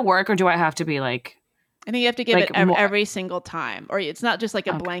 does that work, or do I have to be like? I think you have to give it every single time, or it's not just like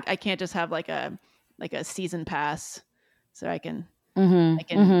a blank. I can't just have like a season pass, so I can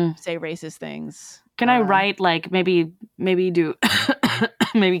say racist things. Can I write, like, maybe do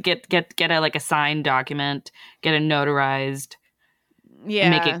maybe get a signed document, get it notarized,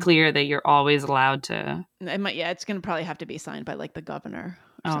 make it clear that you're always allowed to. It's going to probably have to be signed by like the governor.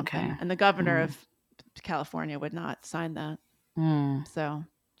 Or something. And the governor of California would not sign that. So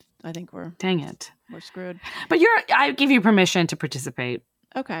I think we're screwed. But I give you permission to participate.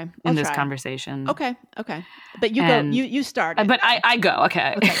 Okay. In this conversation. Okay. But you go. You start. But I go.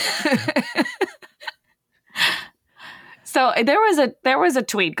 Okay. So there was a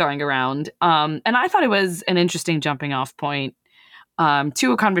tweet going around, and I thought it was an interesting jumping off point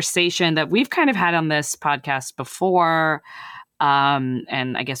to a conversation that we've kind of had on this podcast before,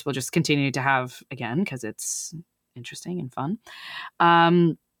 and I guess we'll just continue to have again because it's interesting and fun.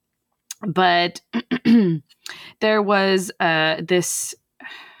 But there was this,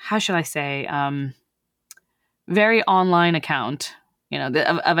 how should I say, very online account,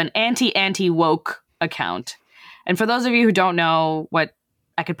 of an anti-woke account. And for those of you who don't know what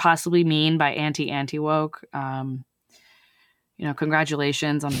I could possibly mean by anti-woke,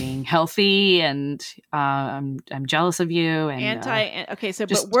 congratulations on being healthy, and I'm jealous of you. And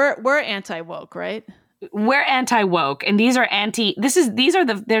but we're anti-woke, right? We're anti-woke, and there's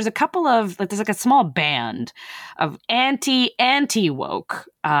a couple of, there's like a small band of anti-woke,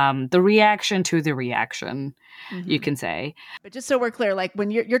 the reaction to the reaction, you can say. But just so we're clear, like when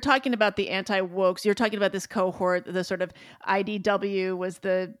you're talking about the anti-wokes, you're talking about this cohort, the sort of IDW was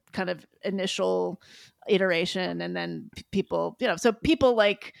the kind of initial iteration, and then people, so people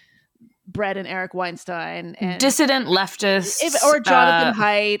like Brett and Eric Weinstein and dissident leftists, or Jonathan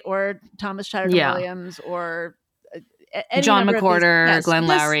Haidt or Thomas Chatterton Williams or John McWhorter, Glenn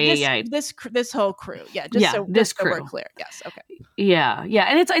Lowry, this whole crew, so we're clear, yes, okay,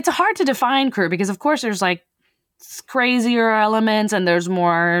 and it's hard to define crew because of course there's like crazier elements and there's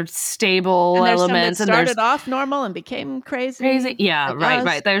more stable elements, and started off normal and became crazy, like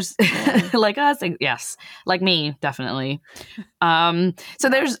right. There's like us, yes, like me, definitely. So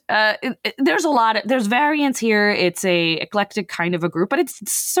there's a lot of, there's variance here. It's a eclectic kind of a group, but it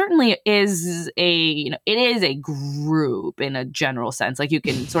certainly is it is a group in a general sense. Like you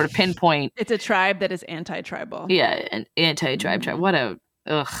can sort of pinpoint. It's a tribe that is anti-tribal. Yeah, an anti-tribe. What a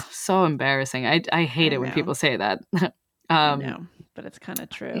so embarrassing. I hate it when people say that. I know, but it's kind of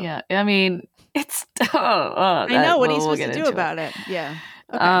true. Yeah, I mean, it's. I know what he's supposed to do about it. Yeah.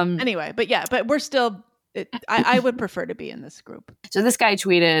 Okay. Anyway, but we're still. I would prefer to be in this group. So this guy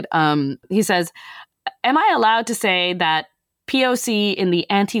tweeted. He says, "Am I allowed to say that POC in the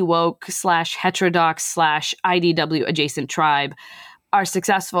anti-woke / heterodox / IDW adjacent tribe are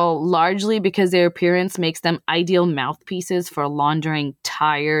successful largely because their appearance makes them ideal mouthpieces for laundering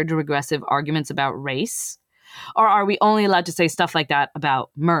tired, regressive arguments about race? Or are we only allowed to say stuff like that about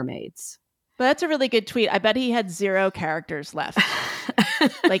mermaids?" But that's a really good tweet. I bet he had 0 characters left.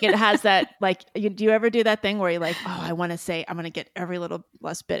 Like it has that, like, do you ever do that thing where you're like, oh, I'm going to get every little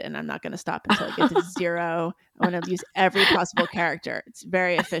last bit and I'm not going to stop until I get to 0. I want to use every possible character. It's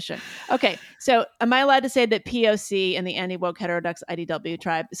very efficient. Okay. So am I allowed to say that POC and the anti-woke heterodox IDW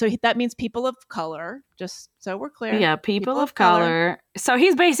tribe? So that means people of color, just so we're clear. Yeah. People of color. So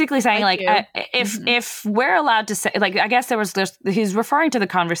he's basically saying if we're allowed to say, like, I guess he's referring to the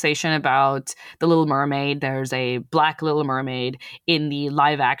conversation about the Little Mermaid. There's a black Little Mermaid in the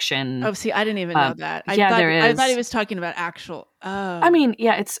live action. Oh, see, I didn't even know that. There is. I thought he was talking about actual. Oh. I mean,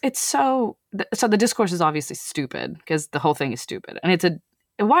 yeah, it's so the discourse is obviously stupid because the whole thing is stupid, and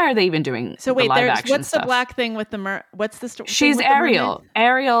why are they even doing so wait, the live action what's stuff? The black thing with the what's the story? She's Ariel.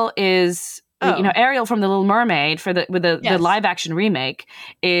 Ariel is Ariel from the Little Mermaid the live action remake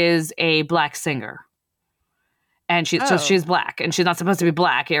is a black singer. And so she's black, and she's not supposed to be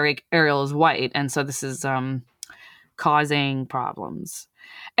black. Ariel is white, and so this is causing problems.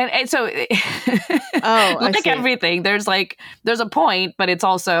 And so, like everything, there's a point, but it's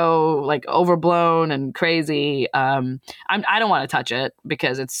also like overblown and crazy. I don't want to touch it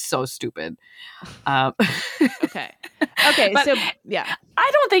because it's so stupid. Okay. But so yeah,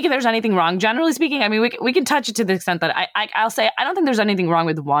 I don't think there's anything wrong. Generally speaking, I mean, we can touch it to the extent that I'll say I don't think there's anything wrong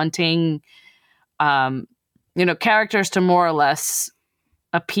with wanting, characters to more or less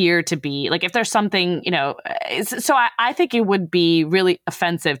appear to be like, if there's something, so I think it would be really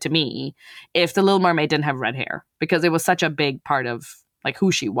offensive to me if the Little Mermaid didn't have red hair, because it was such a big part of like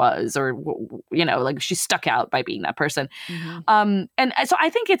who she was, or like she stuck out by being that person. Mm-hmm. And so I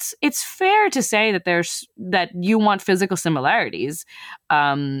think it's fair to say that you want physical similarities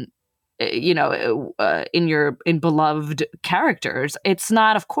in beloved characters. It's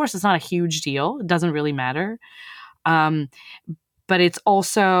not a huge deal. It doesn't really matter. But it's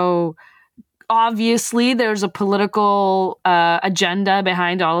also, obviously, there's a political agenda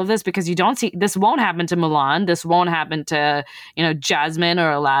behind all of this, because you don't see, this won't happen to Mulan. This won't happen to, Jasmine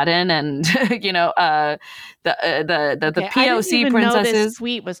or Aladdin, and the POC princesses. Know this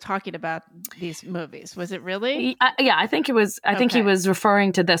tweet was talking about these movies. Was it really? Yeah, I think it was. I think he was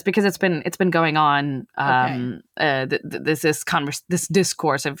referring to this because it's been going on. This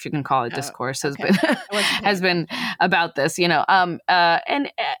discourse, if you can call it discourse, has been about this.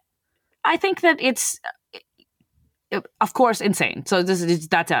 And I think that it's, of course, insane. So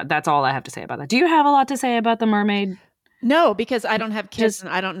that's all I have to say about that. Do you have a lot to say about The Mermaid? No, because I don't have kids, and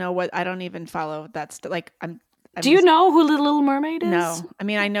I don't know I don't even follow that. Do you know who Little Mermaid is? No, I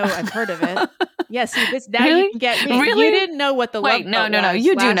mean, I know, I've heard of it. Yes, now really? You can get me. Really? You didn't know what the Wait, no.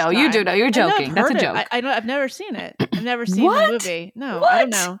 You do know. You do know. You're joking. That's a joke. I've never seen it. I've never seen the movie. No, what? I don't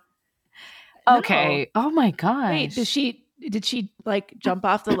know. Okay. No. Oh my gosh. Wait, Did she like jump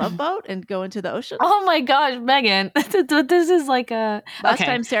off the Love Boat and go into the ocean? Oh my gosh, Meghan. This is like a last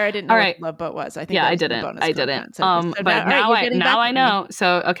time Sarah didn't know what the Love Boat was. I think I didn't. I didn't. So but now I know. Me.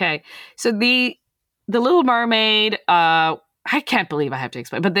 So okay. So the Little Mermaid, I can't believe I have to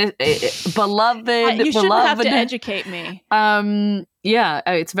explain, but this beloved. You shouldn't have to educate me. Yeah,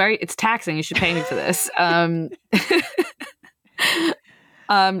 it's taxing. You should pay me for this.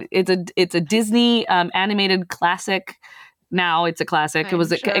 It's a Disney animated classic. Now it's a classic.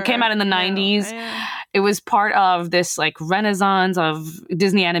 It came out in the 90s. Yeah. It was part of this like renaissance of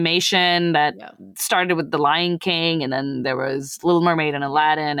Disney animation that started with The Lion King, and then there was Little Mermaid and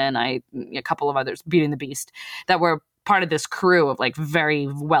Aladdin, and a couple of others, Beauty and the Beast, that were part of this crew of like very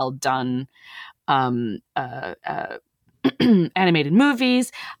well done animated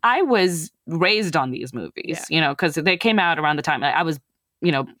movies. I was raised on these movies, because they came out around the time I was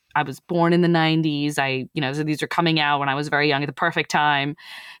born in the 90s. So these are coming out when I was very young at the perfect time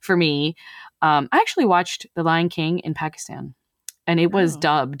for me. I actually watched The Lion King in Pakistan, and it was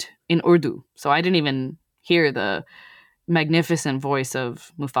dubbed in Urdu. So I didn't even hear the magnificent voice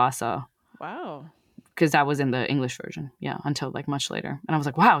of Mufasa. Wow. Because that was in the English version. Yeah, until like much later. And I was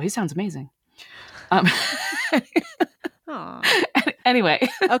like, wow, he sounds amazing. Anyway.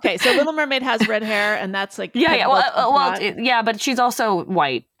 Okay, so Little Mermaid has red hair, and that's like but she's also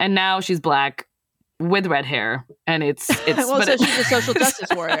white, and now she's black with red hair, and it's so she's a social justice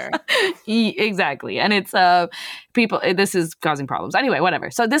warrior. Exactly, and it's people. This is causing problems. Anyway, whatever.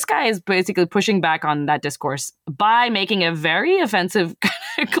 So this guy is basically pushing back on that discourse by making a very offensive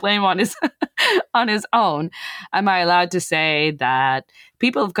claim on his own. Am I allowed to say that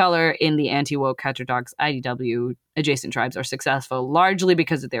people of color in the anti-woke heterodox IDW adjacent tribes are successful largely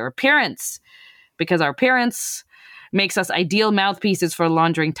because of their appearance? Because our appearance makes us ideal mouthpieces for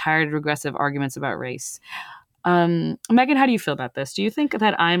laundering tired, regressive arguments about race. Meghan, how do you feel about this? Do you think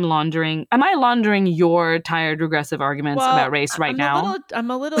that am I laundering your tired, regressive arguments about race now? I'm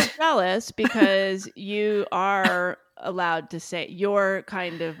a little jealous because you are allowed to say your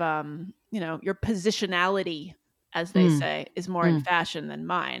kind of, your positionality, as they say, is more in fashion than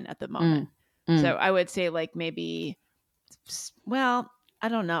mine at the moment. So I would say like maybe, well, I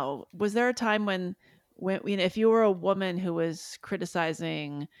don't know. Was there a time when if you were a woman who was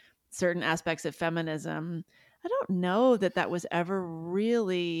criticizing certain aspects of feminism, I don't know that was ever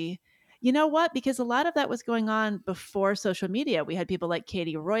really, you know what? Because a lot of that was going on before social media. We had people like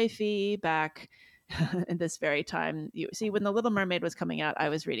Katie Roiphe back in this very time. You see, when The Little Mermaid was coming out, I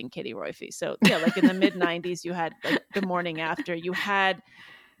was reading Katie Roiphe. So yeah, like in the mid 90s, you had like The Morning After. You had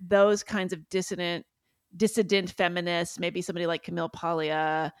those kinds of dissident feminists, maybe somebody like Camille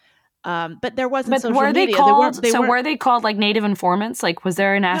Paglia. But there wasn't social media. Were they called like native informants? Like, was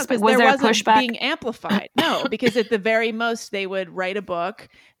there an aspect? Was there a pushback being amplified? No, because at the very most, they would write a book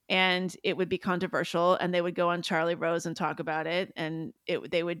and it would be controversial, and they would go on Charlie Rose and talk about it, and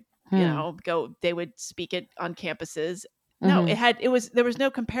they would they would speak it on campuses. No, there was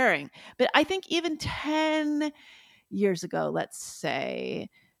no comparing. But I think even 10 years ago, let's say,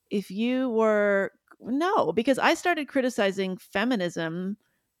 if you were because I started criticizing feminism.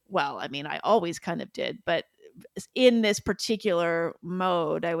 Well, I mean, I always kind of did, but in this particular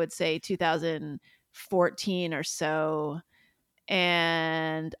mode, I would say 2014 or so.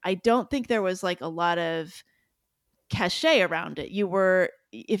 And I don't think there was like a lot of cachet around it.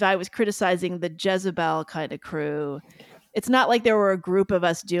 If I was criticizing the Jezebel kind of crew, it's not like there were a group of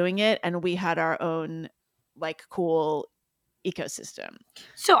us doing it and we had our own like cool ecosystem.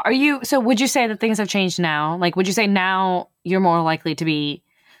 So would you say that things have changed now? Like, would you say now you're more likely to be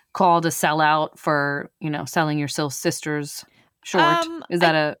called a sellout for, selling your sisters short? Is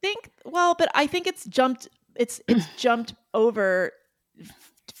that but I think it's jumped over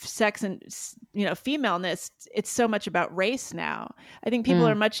sex and, femaleness. It's so much about race now. I think people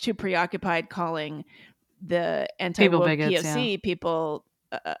are much too preoccupied calling the anti-woke POC people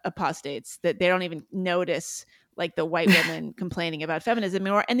apostates that they don't even notice like the white women complaining about feminism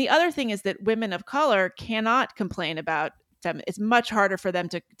anymore. And the other thing is that women of color cannot complain about it's much harder for them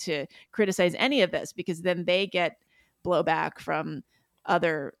to criticize any of this, because then they get blowback from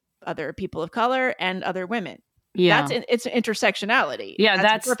other people of color and other women. Yeah, it's intersectionality. Yeah,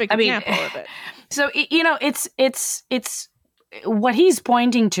 that's a perfect example of it. So it's what he's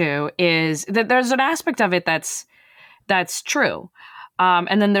pointing to is that there's an aspect of it that's true,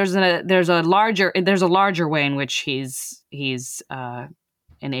 and then there's a larger way in which he's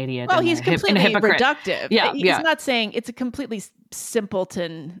an idiot. Well, he's completely reductive. Yeah, he's not saying it's a completely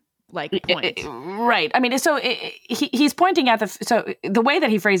simpleton like point. Right. I mean, so he's pointing out the way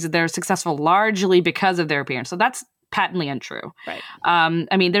that he phrases it, they're successful largely because of their appearance. So that's patently untrue. Right.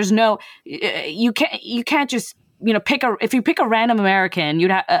 I mean, there's no, you can't just, if you pick a random American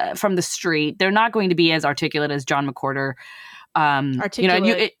from the street, they're not going to be as articulate as John McWhorter.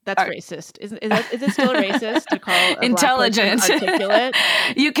 Articulate. That's racist. Is it still racist to call a intelligent black person articulate?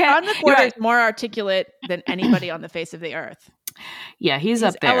 You can't. John McWhorter is more articulate than anybody on the face of the earth. Yeah, he's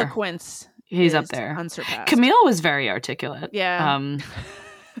up there. Eloquence. He's up there. Unsurpassed. Camille was very articulate. Yeah.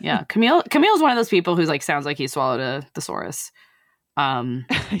 Yeah. Camille's one of those people who's like sounds like he swallowed a thesaurus.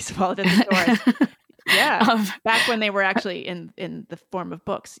 He swallowed a thesaurus. Yeah, back when they were actually in the form of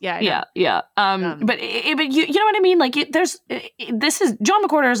books. Yeah. But you know what I mean? Like, John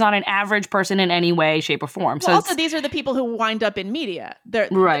McWhorter is not an average person in any way, shape, or form. Well, so also, these are the people who wind up in media.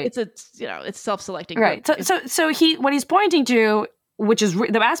 Right. It's self-selecting. Right. Group. So what he's pointing to, which is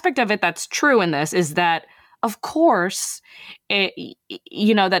the aspect of it that's true in this, is that of course, that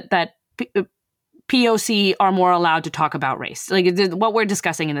POC are more allowed to talk about race. Like what we're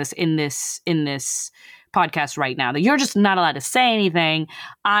discussing in this podcast right now, that you're just not allowed to say anything.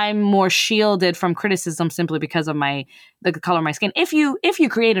 I'm more shielded from criticism simply because of the color of my skin. If you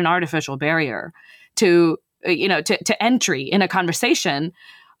create an artificial barrier to entry in a conversation,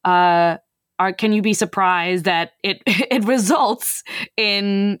 can you be surprised that it results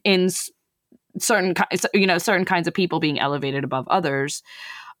in certain kinds of people being elevated above others?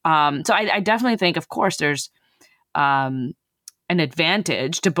 So I definitely think, of course, there's an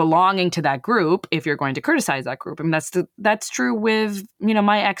advantage to belonging to that group if you're going to criticize that group. I mean, that's true with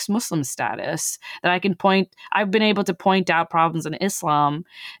my ex-Muslim status, that I've been able to point out problems in Islam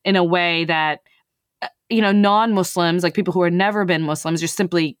in a way that non-Muslims, like people who have never been Muslims, just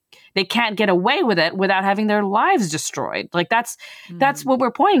simply they can't get away with it without having their lives destroyed. Like that's what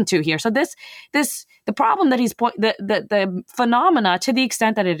we're pointing to here. So the problem that the phenomena, to the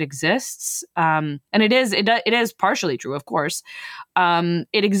extent that it exists, and it is partially true, of course.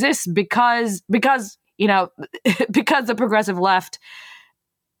 It exists because because the progressive left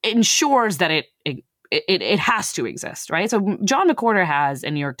ensures that it has to exist, right? So John McWhorter has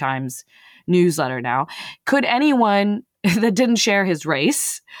a New York Times newsletter now. Could anyone that didn't share his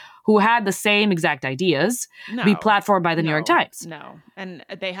race, who had the same exact ideas, be platformed by the New York Times? No. And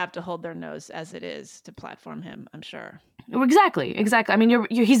they have to hold their nose as it is to platform him, I'm sure. Exactly. I mean,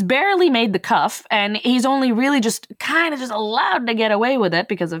 he's barely made the cuff, and he's only really just kind of just allowed to get away with it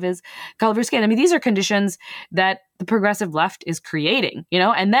because of his color of his skin. I mean, these are conditions that the progressive left is creating,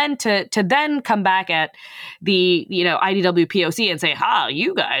 and then to then come back at the IDW POC and say,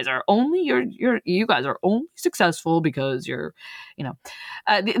 you guys are only you guys are only successful because you're,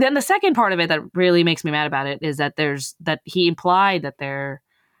 then the second part of it that really makes me mad about it is that that he implied that they're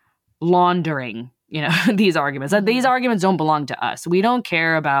laundering these arguments, that these arguments don't belong to us. We don't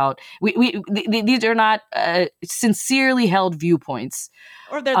care about, these are not sincerely held viewpoints.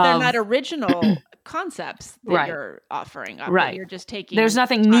 Or they're not original concepts that you're offering up. Right. You're just taking, there's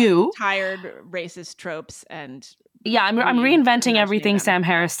nothing new. Tired racist tropes and... Yeah, I'm reinventing everything Sam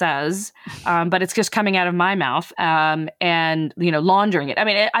Harris says, but it's just coming out of my mouth, and laundering it. I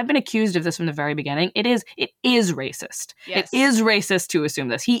mean, I've been accused of this from the very beginning. It is racist. Yes. It is racist to assume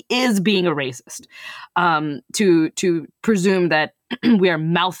this. He is being a racist, to presume that we are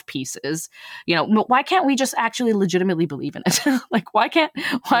mouthpieces. Why can't we just actually legitimately believe in it? Like, why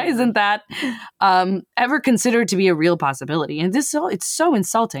isn't that ever considered to be a real possibility? And it's so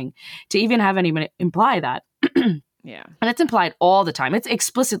insulting to even have anyone imply that. Yeah. And it's implied all the time. It's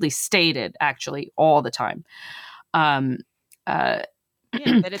explicitly stated, actually, all the time. That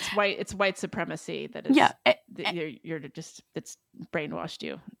it's white supremacy. That is, you're just, it's brainwashed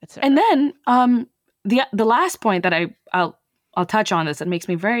you, etc. And then the last point that I'll touch on this that makes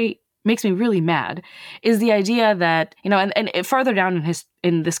me really mad is the idea that, and further down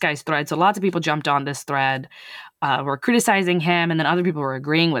in this guy's thread, so lots of people jumped on this thread, were criticizing him, and then other people were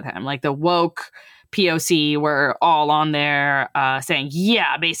agreeing with him, like the woke POC were all on there saying,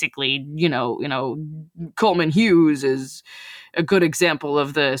 yeah, basically, Coleman Hughes is a good example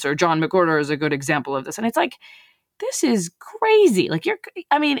of this, or John McWhorter is a good example of this. And it's like, this is crazy. Like,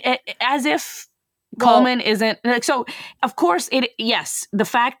 as if Coleman isn't, like, so of course yes, the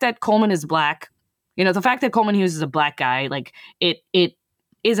fact that Coleman is black, the fact that Coleman Hughes is a black guy, like it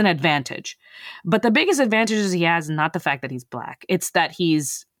is an advantage. But the biggest advantages he has is not the fact that he's black. It's that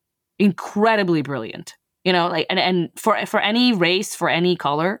he's incredibly brilliant, and for any race, for any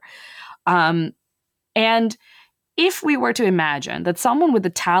color. And if we were to imagine that someone with the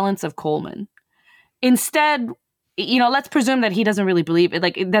talents of Coleman, instead, let's presume that he doesn't really believe it,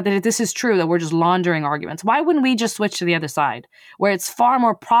 like that this is true, that we're just laundering arguments. Why wouldn't we just switch to the other side where it's far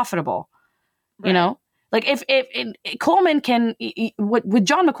more profitable, Like if Coleman can, with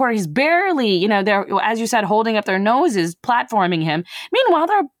John McWhorter, he's barely, they're, as you said, holding up their noses, platforming him. Meanwhile,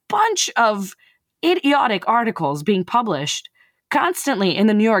 there are a bunch of idiotic articles being published constantly in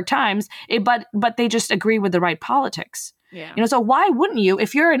the New York Times, but they just agree with the right politics. Yeah. So why wouldn't you,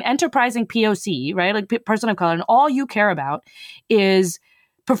 if you're an enterprising POC, right, like person of color, and all you care about is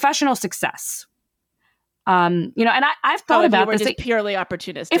professional success? And I've thought about this. Just purely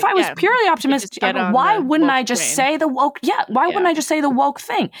opportunistic. If I was purely optimistic, why wouldn't I just say the woke? Yeah, why wouldn't I just say the woke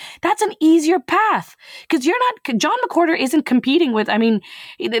thing? That's an easier path because John McWhorter isn't competing with. I mean,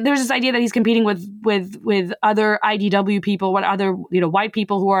 there's this idea that he's competing with other IDW people, what other white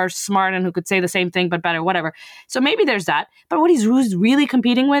people who are smart and who could say the same thing but better, whatever. So maybe there's that. But what he's really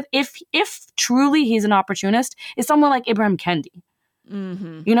competing with, if truly he's an opportunist, is someone like Ibram Kendi.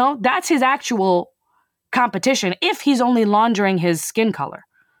 Mm-hmm. That's his actual competition if he's only laundering his skin color.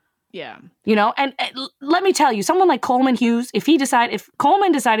 Yeah. And let me tell you, someone like Coleman Hughes, if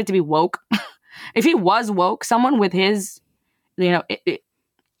Coleman decided to be woke, if he was woke, someone with his,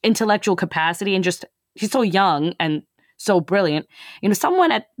 intellectual capacity and just, he's so young and so brilliant,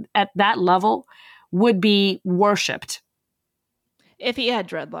 someone at that level would be worshipped. If he had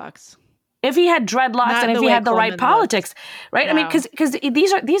dreadlocks. If he had dreadlocks and if he had the right politics, right? Wow. I mean, because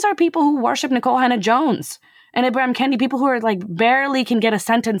these are people who worship Nicole Hannah-Jones and Ibram Kendi, people who are like barely can get a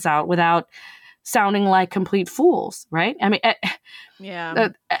sentence out without sounding like complete fools, right? I mean,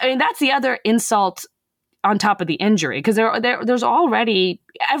 that's the other insult on top of the injury, because there's already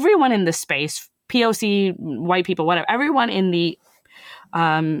everyone in this space, POC, white people, whatever, everyone in the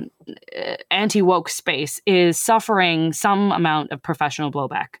anti-woke space is suffering some amount of professional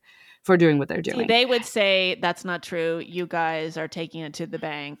blowback for doing what they're doing. They would say that's not true. You guys are taking it to the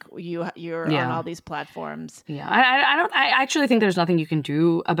bank. You're on all these platforms. Yeah, I actually think there's nothing you can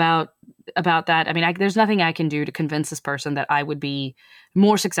do about that. I mean, there's nothing I can do to convince this person that I would be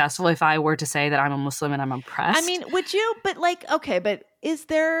more successful if I were to say that I'm a Muslim and I'm oppressed. I mean, would you? But but is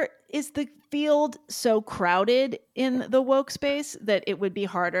the field so crowded in the woke space that it would be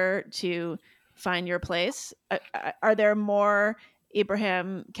harder to find your place? Are there more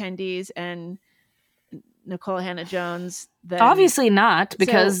Abraham Kendis and Nicole Hannah-Jones? Obviously not,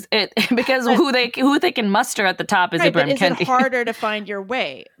 because who they can muster at the top is Abraham Kendi. But is it harder to find your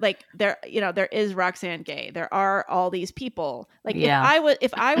way? Like there is Roxane Gay. There are all these people. Like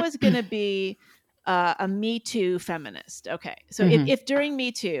if I was going to be a Me Too feminist, okay. So if during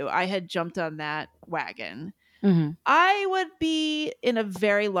Me Too I had jumped on that wagon, I would be in a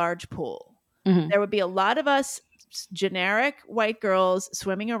very large pool. There would be a lot of us generic white girls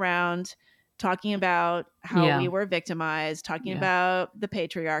swimming around talking about how we were victimized, talking about the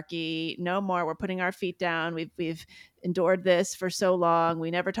patriarchy. No more. We're putting our feet down. We've endured this for so long.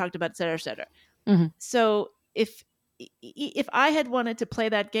 We never talked about et cetera, et cetera. So if I had wanted to play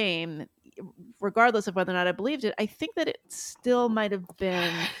that game, regardless of whether or not I believed it, I think that it still might have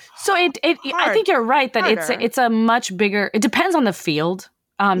been. So I think you're right that it's a much bigger. It depends on the field.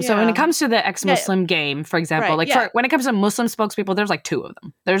 So when it comes to the ex-Muslim game, for example, when it comes to Muslim spokespeople, there's like two of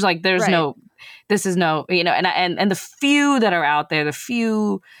them. There's no, this is no, and the few that are out there, the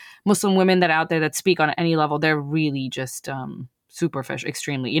few Muslim women that are out there that speak on any level, they're really just superficial,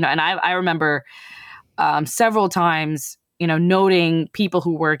 extremely, and I remember several times, noting people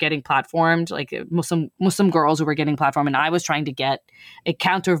who were getting platformed, like Muslim girls who were getting platformed, and I was trying to get a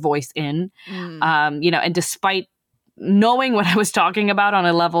counter voice in, and despite knowing what I was talking about on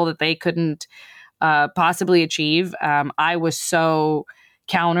a level that they couldn't possibly achieve, I was so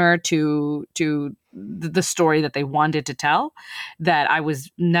counter to the story that they wanted to tell that I was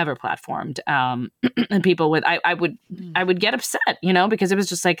never platformed. And people would, I would get upset, because it was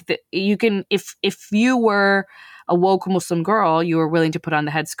just like you can, if you were a woke Muslim girl, you were willing to put on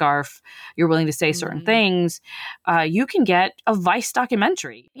the headscarf, you're willing to say certain things, you can get a Vice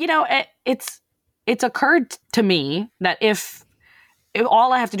documentary. It's occurred to me that if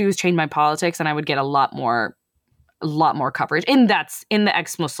all I have to do is change my politics, and I would get a lot more coverage in the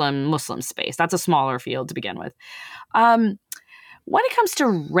ex-Muslim space. That's a smaller field to begin with. When it comes to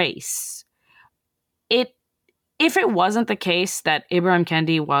race, if it wasn't the case that Ibram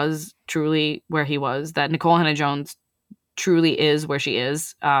Kendi was truly where he was, that Nicole Hannah-Jones truly is where she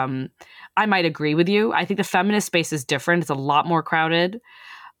is, I might agree with you. I think the feminist space is different. It's a lot more crowded.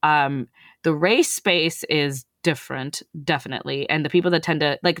 The race space is different, definitely. And the people that tend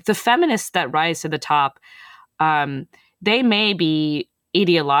to, like the feminists that rise to the top, they may be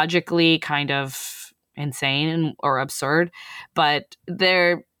ideologically kind of insane or absurd, but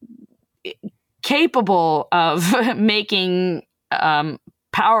they're capable of making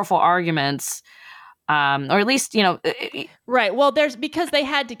powerful arguments or at least, right. Well, because they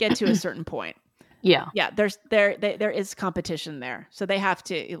had to get to a certain point. Yeah. Yeah. There is competition there. So they have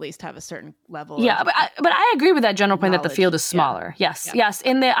to at least have a certain level. Yeah. But I agree with that general point that the field is smaller. Yeah. Yes. Yeah. Yes.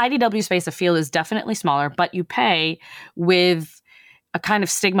 In the IDW space, the field is definitely smaller, but you pay with a kind of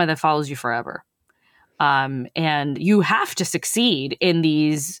stigma that follows you forever. And you have to succeed in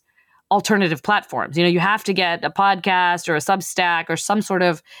these alternative platforms. You have to get a podcast or a Substack or some sort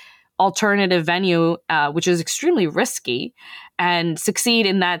of alternative venue, which is extremely risky, and succeed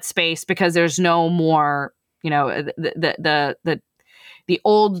in that space because there's no more, the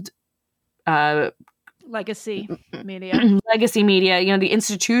old legacy media, the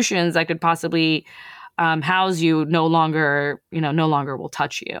institutions that could possibly house you no longer will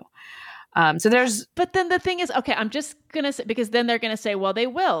touch you. But then the thing is, okay, I'm just going to say, because then they're going to say, well, they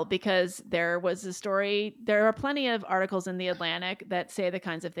will, because there was a story. There are plenty of articles in The Atlantic that say the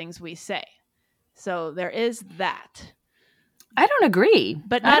kinds of things we say. So there is that. I don't agree.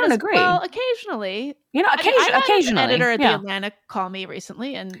 But I don't agree. Well, occasionally. Occasionally. An editor at The Atlantic called me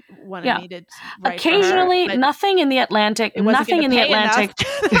recently and wanted me to write occasionally, for her, nothing in The Atlantic. Nothing in The Atlantic.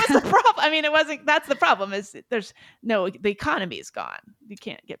 That's the problem. I mean, it wasn't. That's the problem. Is the economy is gone. You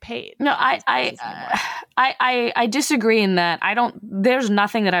can't get paid. No, I disagree in that. There's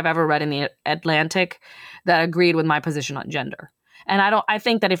nothing that I've ever read in The Atlantic that agreed with my position on gender. And I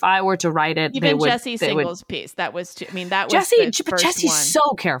think that if I were to write it, even Jesse Singal's piece, that was Jesse's the first Jesse's one.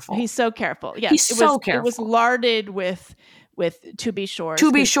 So careful. He's so careful. Yeah, he's so careful. It was larded with to be sure.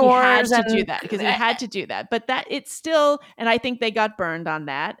 To be sure, he had to do that because he had to do that. But that it's still, and I think they got burned on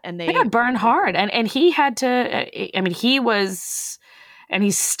that, and they got burned hard. And he had to. I mean, he was. And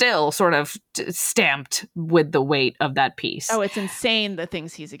he's still sort of stamped with the weight of that piece. Oh, it's insane the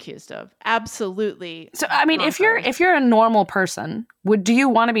things he's accused of. Absolutely. So, I mean, if you're a normal person, do you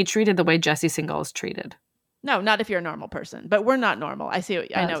want to be treated the way Jesse Singal is treated? No, not if you're a normal person. But we're not normal. I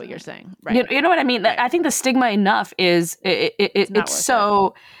know what you're saying. Right. You know what I mean? Right. I think the stigma enough is it's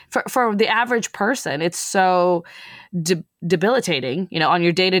so for the average person, it's so debilitating, on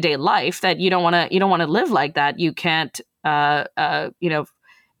your day-to-day life that you don't want to live like that. You can't.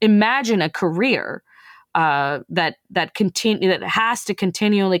 Imagine a career that has to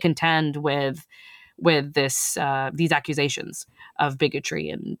continually contend with these accusations of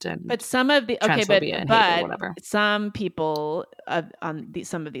bigotry and but some of the transphobia but whatever. Some people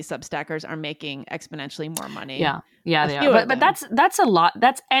some of these Substackers are making exponentially more money. Yeah, they are. But that's a lot.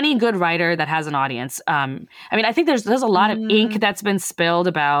 That's any good writer that has an audience. I mean, I think there's a lot of ink that's been spilled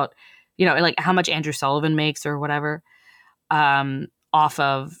about like how much Andrew Sullivan makes or whatever. Off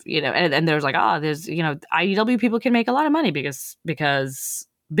of, and there's like, there's, IDW people can make a lot of money because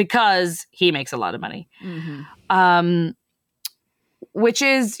he makes a lot of money. Mm-hmm. Which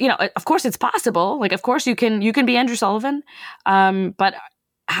is, of course it's possible. Like, of course you can be Andrew Sullivan. But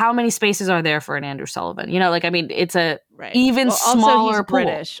how many spaces are there for an Andrew Sullivan? I mean, it's a even smaller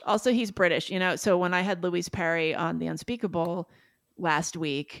pool. Also, he's British, so when I had Louise Perry on The Unspeakable last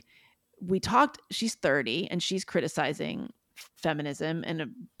week, we talked, she's 30 and she's criticizing feminism in a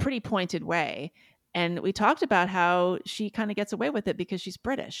pretty pointed way. And we talked about how she kind of gets away with it because she's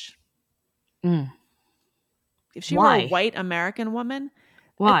British. If she were a white American woman,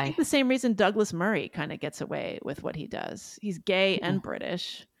 I think the same reason Douglas Murray kind of gets away with what he does. He's gay and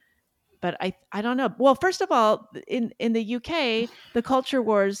British. But I don't know. Well, first of all, in the UK, the culture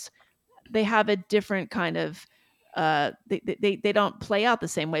wars, they have a different kind of they don't play out the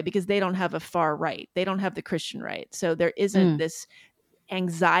same way because they don't have a far right. They don't have the Christian right. So there isn't this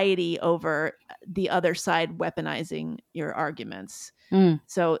anxiety over the other side weaponizing your arguments.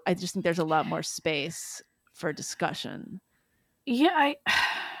 So I just think there's a lot more space for discussion. Yeah,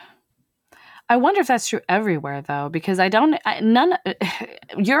 I wonder if that's true everywhere though, because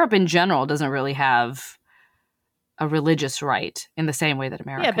Europe in general doesn't really have a religious right in the same way that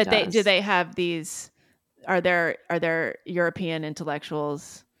America does. Yeah, but do they have these? Are there European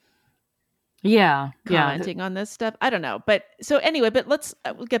intellectuals? Commenting on this stuff? I don't know, but so anyway, but let's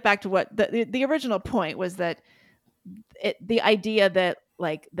get back to what the original point was, that the idea that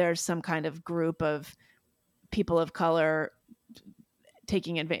like there's some kind of group of people of color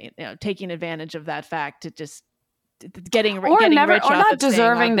taking advantage of that fact to just getting rich or not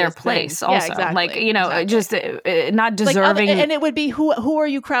deserving their place. Things. Also, yeah, exactly. Like just not deserving. And it would be who are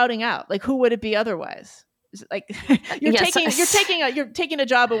you crowding out? Like who would it be otherwise? Like you're taking a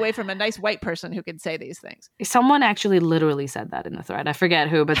job away from a nice white person who can say these things. Someone actually literally said that in the thread. I forget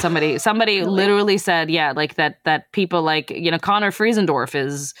who, but somebody really? Literally said, like that people like Connor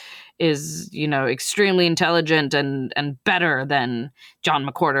Friesendorf extremely intelligent and better than John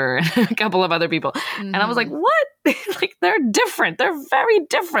McWhorter and a couple of other people. Mm-hmm. And I was like, what? Like, they're different. They're very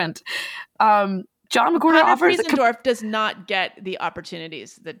different. John McWhorter offers... Friesendorf does not get the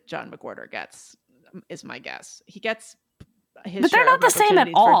opportunities that John McWhorter gets, is my guess. He gets... But they're not the same at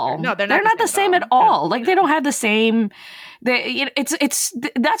all. No, they're not the same at all. Like, they don't have the same. That's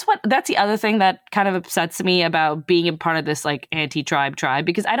the other thing that kind of upsets me about being a part of this like anti-tribe tribe,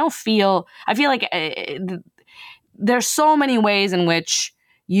 because I feel like there's so many ways in which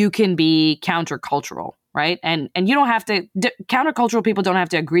you can be countercultural, right? And you don't have to. Countercultural people don't have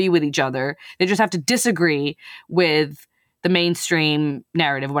to agree with each other. They just have to disagree with the mainstream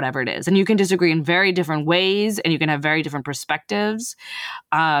narrative, whatever it is. And you can disagree in very different ways, and you can have very different perspectives,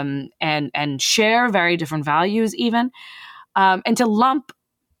 and share very different values even. And to lump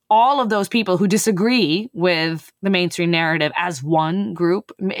all of those people who disagree with the mainstream narrative as one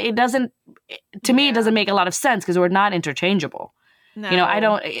group, it doesn't make a lot of sense, because we're not interchangeable.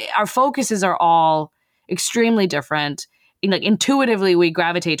 No. Our focuses are all extremely different. Like, intuitively, we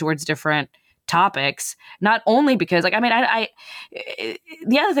gravitate towards different topics, not only because the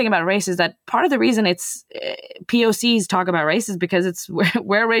other thing about race is that part of the reason it's POCs talk about race is because it's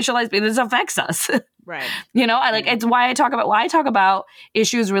where racialized this affects us. Right. It's why I talk about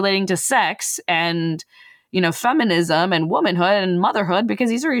issues relating to sex and, feminism and womanhood and motherhood, because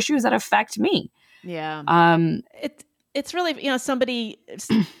these are issues that affect me. Yeah. It's really, somebody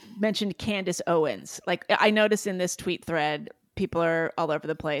mentioned Candace Owens. Like, I noticed in this tweet thread, people are all over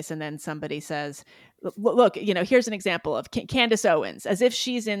the place. And then somebody says, look, here's an example of Candace Owens, as if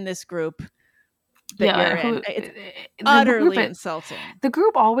she's in this group that you're in. It's utterly insulting. The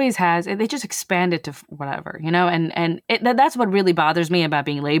group always has, they just expand it to whatever, and that's what really bothers me about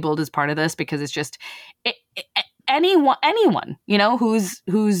being labeled as part of this, because it's just anyone,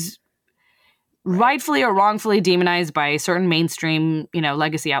 who's rightfully or wrongfully demonized by certain mainstream,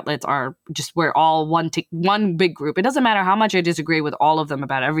 legacy outlets are just, we're all one big group. It doesn't matter how much I disagree with all of them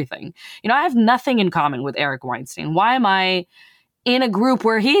about everything. I have nothing in common with Eric Weinstein. Why am I in a group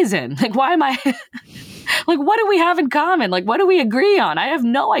where he's in? Like, why am I like, what do we have in common? Like, what do we agree on? I have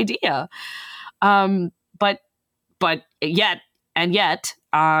no idea. But yet,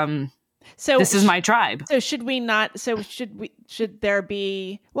 so this is my tribe. So should there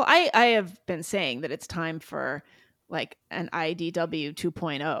be, well, I have been saying that it's time for like an IDW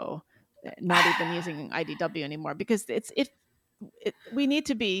 2.0, not even using IDW anymore, because we need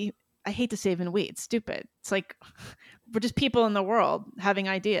to be, I hate to say even we, it's stupid. It's like, we're just people in the world having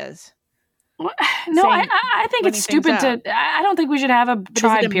ideas. No, I think it's stupid I don't think we should have a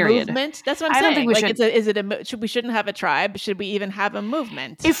tribe, period. Movement? That's what I'm saying. I don't think we should. We shouldn't have a tribe. Should we even have a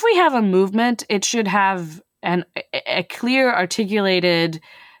movement? If we have a movement, it should have a clear, articulated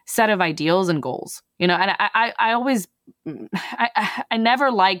set of ideals and goals. And I always, I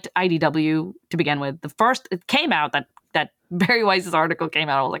never liked IDW to begin with. The first, it came out that Barry Weiss's article came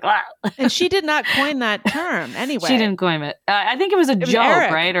out. I was like, ah. And she did not coin that term anyway. She didn't coin it. I think it was a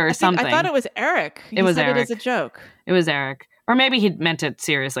joke, right? Or something. I thought it was Eric. He said Eric. It as a joke. It was Eric. Or maybe he meant it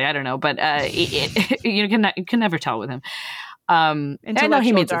seriously. I don't know. But you can never tell with him. I know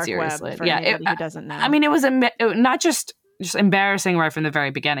he means it seriously. For anybody who doesn't know. I mean, it was not just embarrassing right from the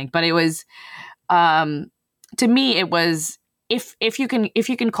very beginning, but it was, to me, it was, if you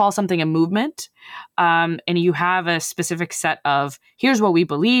can call something a movement, and you have a specific set of, here's what we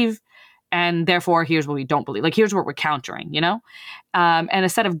believe, and therefore here's what we don't believe. Like, here's what we're countering, and a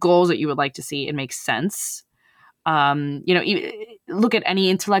set of goals that you would like to see, it makes sense. Look at any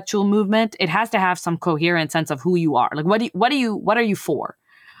intellectual movement; it has to have some coherent sense of who you are. Like, what are you for?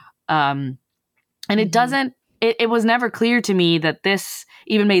 And it doesn't. It was never clear to me that this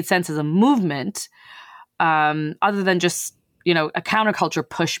even made sense as a movement, other than just, a counterculture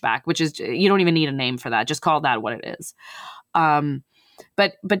pushback, which is, you don't even need a name for that. Just call that what it is.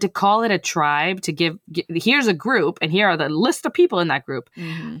 But to call it a tribe, to give here's a group, and here are the list of people in that group,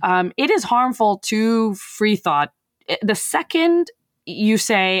 it is harmful to free thought. The second you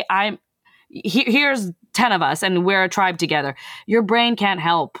say, here's 10 of us and we're a tribe together, your brain can't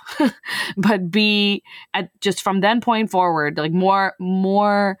help but be just from then point forward, like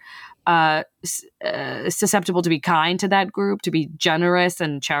more susceptible to be kind to that group, to be generous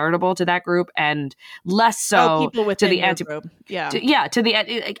and charitable to that group, and less so to the anti group.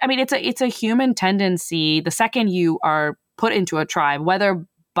 I mean, it's a human tendency. The second you are put into a tribe, whether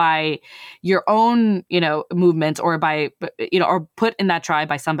by your own, movement or by, or put in that tribe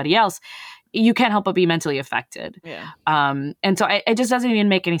by somebody else, you can't help but be mentally affected. Yeah. And so it just doesn't even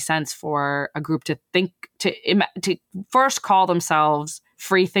make any sense for a group to think to first call themselves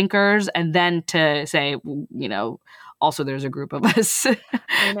free thinkers, and then to say, also there's a group of us.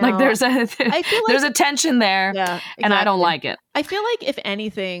 Like there's a tension there, yeah, exactly. And I don't like it. I feel like if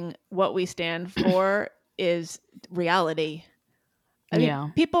anything, what we stand for is reality. I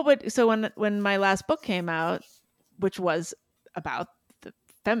mean, people would. So when my last book came out, which was about the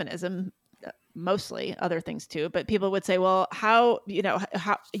feminism, mostly, other things too, but people would say, well, how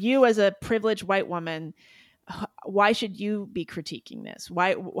you as a privileged white woman, why should you be critiquing this?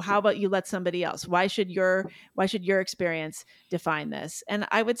 How about you let somebody else? Why should your experience define this? And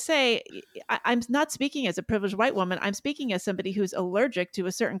I would say, I'm not speaking as a privileged white woman. I'm speaking as somebody who's allergic to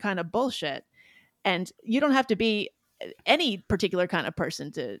a certain kind of bullshit. And you don't have to be any particular kind of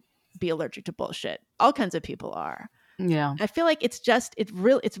person to be allergic to bullshit. All kinds of people are. Yeah. I feel like it's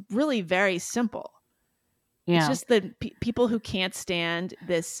really very simple. Yeah. It's just the people who can't stand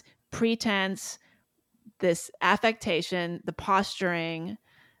this pretense, this affectation, the posturing.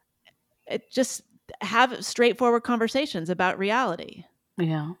 It just have straightforward conversations about reality.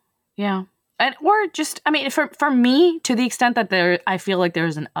 Yeah. Yeah. And, or just, I mean, for me, to the extent that I feel like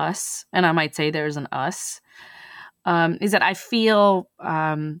there's an us, and I might say there's an us, is that I feel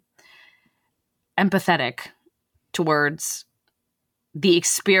empathetic towards the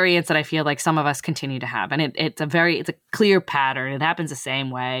experience that I feel like some of us continue to have. And it's a clear pattern. It happens the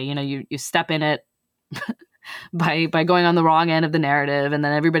same way. You step in it by going on the wrong end of the narrative, and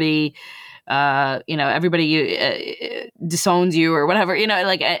then everybody disowns you or whatever,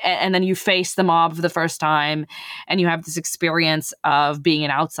 and then you face the mob for the first time, and you have this experience of being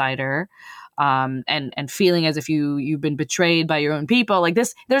an outsider, and feeling as if you've been betrayed by your own people. Like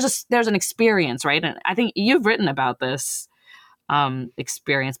this, there's an experience, right? And I think you've written about this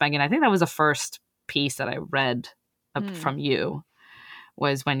experience, Meghan. I think that was the first piece that I read from you,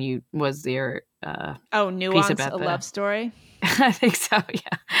 was when you was your Nuance, piece about a love story. I think so,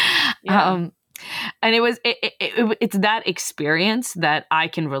 yeah. And it's that experience that I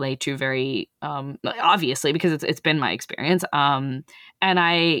can relate to very obviously, because it's been my experience. And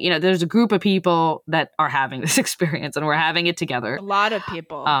there's a group of people that are having this experience, and we're having it together. A lot of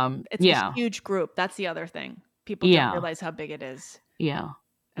people. It's a huge group. That's the other thing. People don't realize how big it is. Yeah.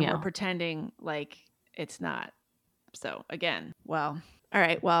 And we're pretending like it's not. So again, well, all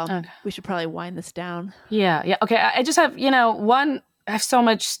right. Well, we should probably wind this down. Yeah. Yeah. Okay. I just have, I have so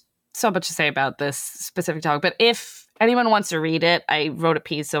much to say about this specific topic, but if anyone wants to read it, I wrote a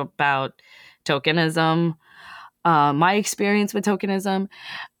piece about tokenism, my experience with tokenism.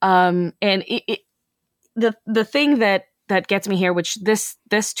 And the thing that gets me here, which this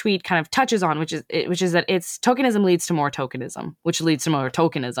tweet kind of touches on, which is that it's tokenism leads to more tokenism, which leads to more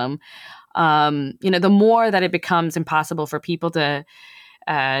tokenism. The more that it becomes impossible for people to,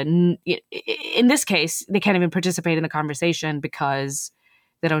 in this case, they can't even participate in the conversation because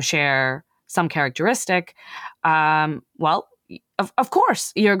they don't share some characteristic. Well, of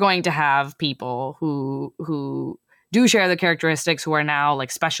course, you're going to have people who do share the characteristics, who are now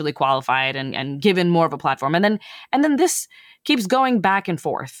like specially qualified and given more of a platform. And then this keeps going back and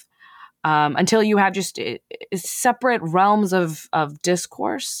forth until you have just separate realms of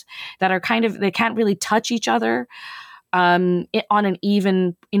discourse that are they can't really touch each other in an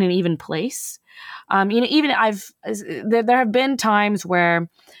even place. There have been times where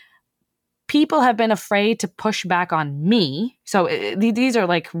people have been afraid to push back on me. So these are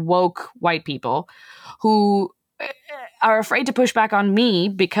like woke white people who are afraid to push back on me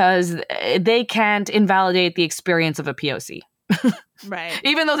because they can't invalidate the experience of a POC. Right.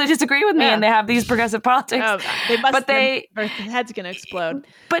 Even though they disagree with me and they have these progressive politics. They must, their head's going to explode.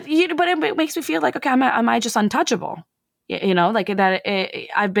 But it makes me feel like, okay, am I just untouchable? Like that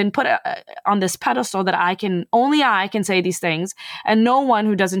I've been put on this pedestal that I can say these things, and no one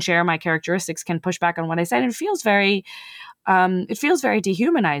who doesn't share my characteristics can push back on what I said. And it feels very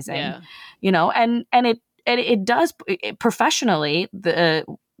dehumanizing, and it does professionally.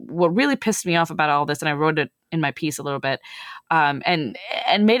 What really pissed me off about all this, and I wrote it in my piece a little bit, and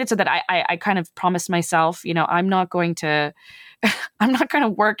made it so that I kind of promised myself, I'm not going to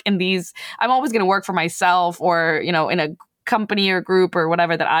work in these. I'm always going to work for myself, or in a company or group or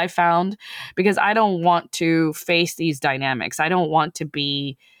whatever that I found, because I don't want to face these dynamics. I don't want to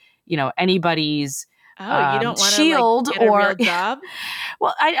be, anybody's you don't want shield to, get a real job.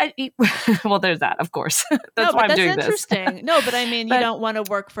 Well, well, there's that, of course. That's why I'm doing this. Interesting. No, but I mean, you don't want to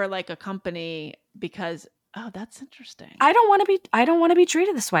work for like a company because that's interesting. I don't want to be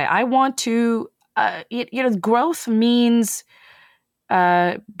treated this way. I want to. Growth means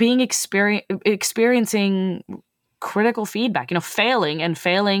experiencing critical feedback.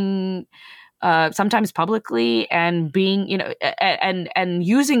 Failing sometimes publicly, and being, and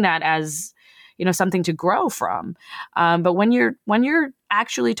using that as, something to grow from. But when you're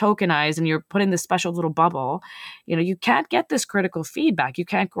actually tokenized and you're put in this special little bubble, you can't get this critical feedback. You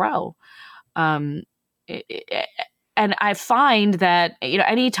can't grow. And I find that,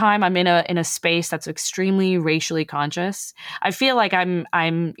 anytime I'm in a space that's extremely racially conscious, I feel like I'm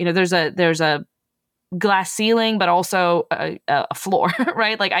there's a glass ceiling, but also a floor,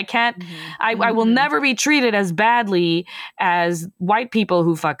 right? Like I can't, I will never be treated as badly as white people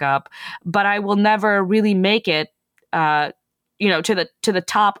who fuck up, but I will never really make it, to the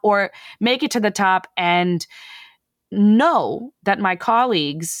top, or make it to the top and know that my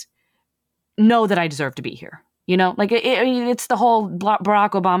colleagues know that I deserve to be here. Like it's the whole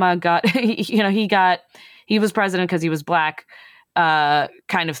Barack Obama got, he was president because he was black,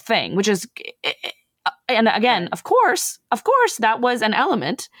 kind of thing, which is, and again, of course, that was an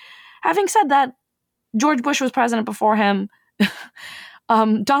element. Having said that, George Bush was president before him.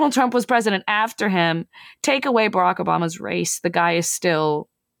 Donald Trump was president after him. Take away Barack Obama's race, the guy is still,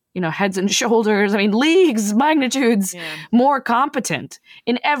 heads and shoulders, leagues, magnitudes, more competent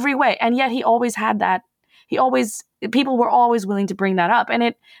in every way. And yet he always had that. People were always willing to bring that up. And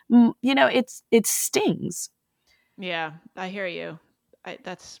it stings. Yeah, I hear you.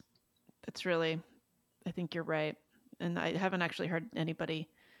 That's really, I think you're right. And I haven't actually heard anybody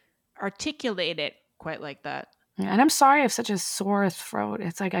articulate it quite like that. And I'm sorry I have such a sore throat.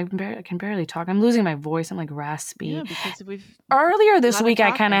 It's like I can barely talk. I'm losing my voice. I'm like raspy. Yeah, because earlier this week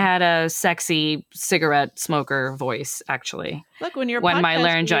I kind of had a sexy cigarette smoker voice. Actually, look, when my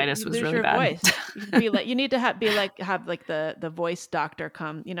laryngitis was really bad. You need to have the voice doctor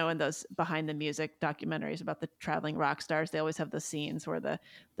come. In those behind the music documentaries about the traveling rock stars, they always have the scenes where the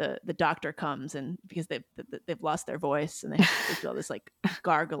doctor comes, and because they've lost their voice and they do all this like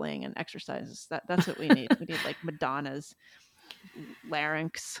gargling and exercises. That's what we need. We need like Madonna's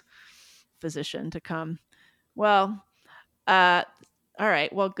larynx physician to come. Well, all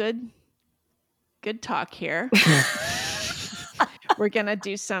right. Well, good talk here. We're gonna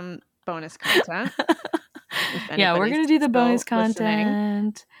do some bonus content. Yeah, we're gonna do the bonus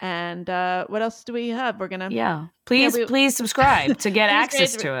content. And what else do we have? We're gonna please subscribe to get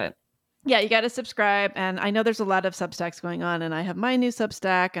access to it. Yeah, you got to subscribe. And I know there's a lot of Substacks going on, and I have my new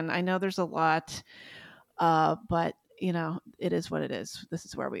Substack, and I know there's a lot. But it is what it is. This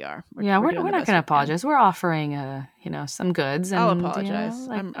is where we are. We're not going to apologize. We're offering, some goods. And, I'll apologize.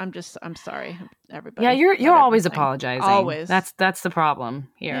 I'm sorry, everybody. Yeah, you're always apologizing. Always. That's the problem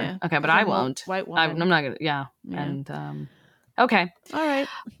here. Yeah, okay, but I won't. White woman. I'm not gonna. Yeah. And okay. All right.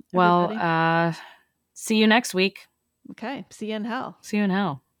 Well, see you next week. Okay. See you in hell. See you in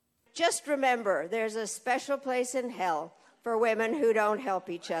hell. Just remember, there's a special place in hell for women who don't help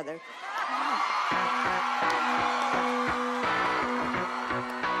each other.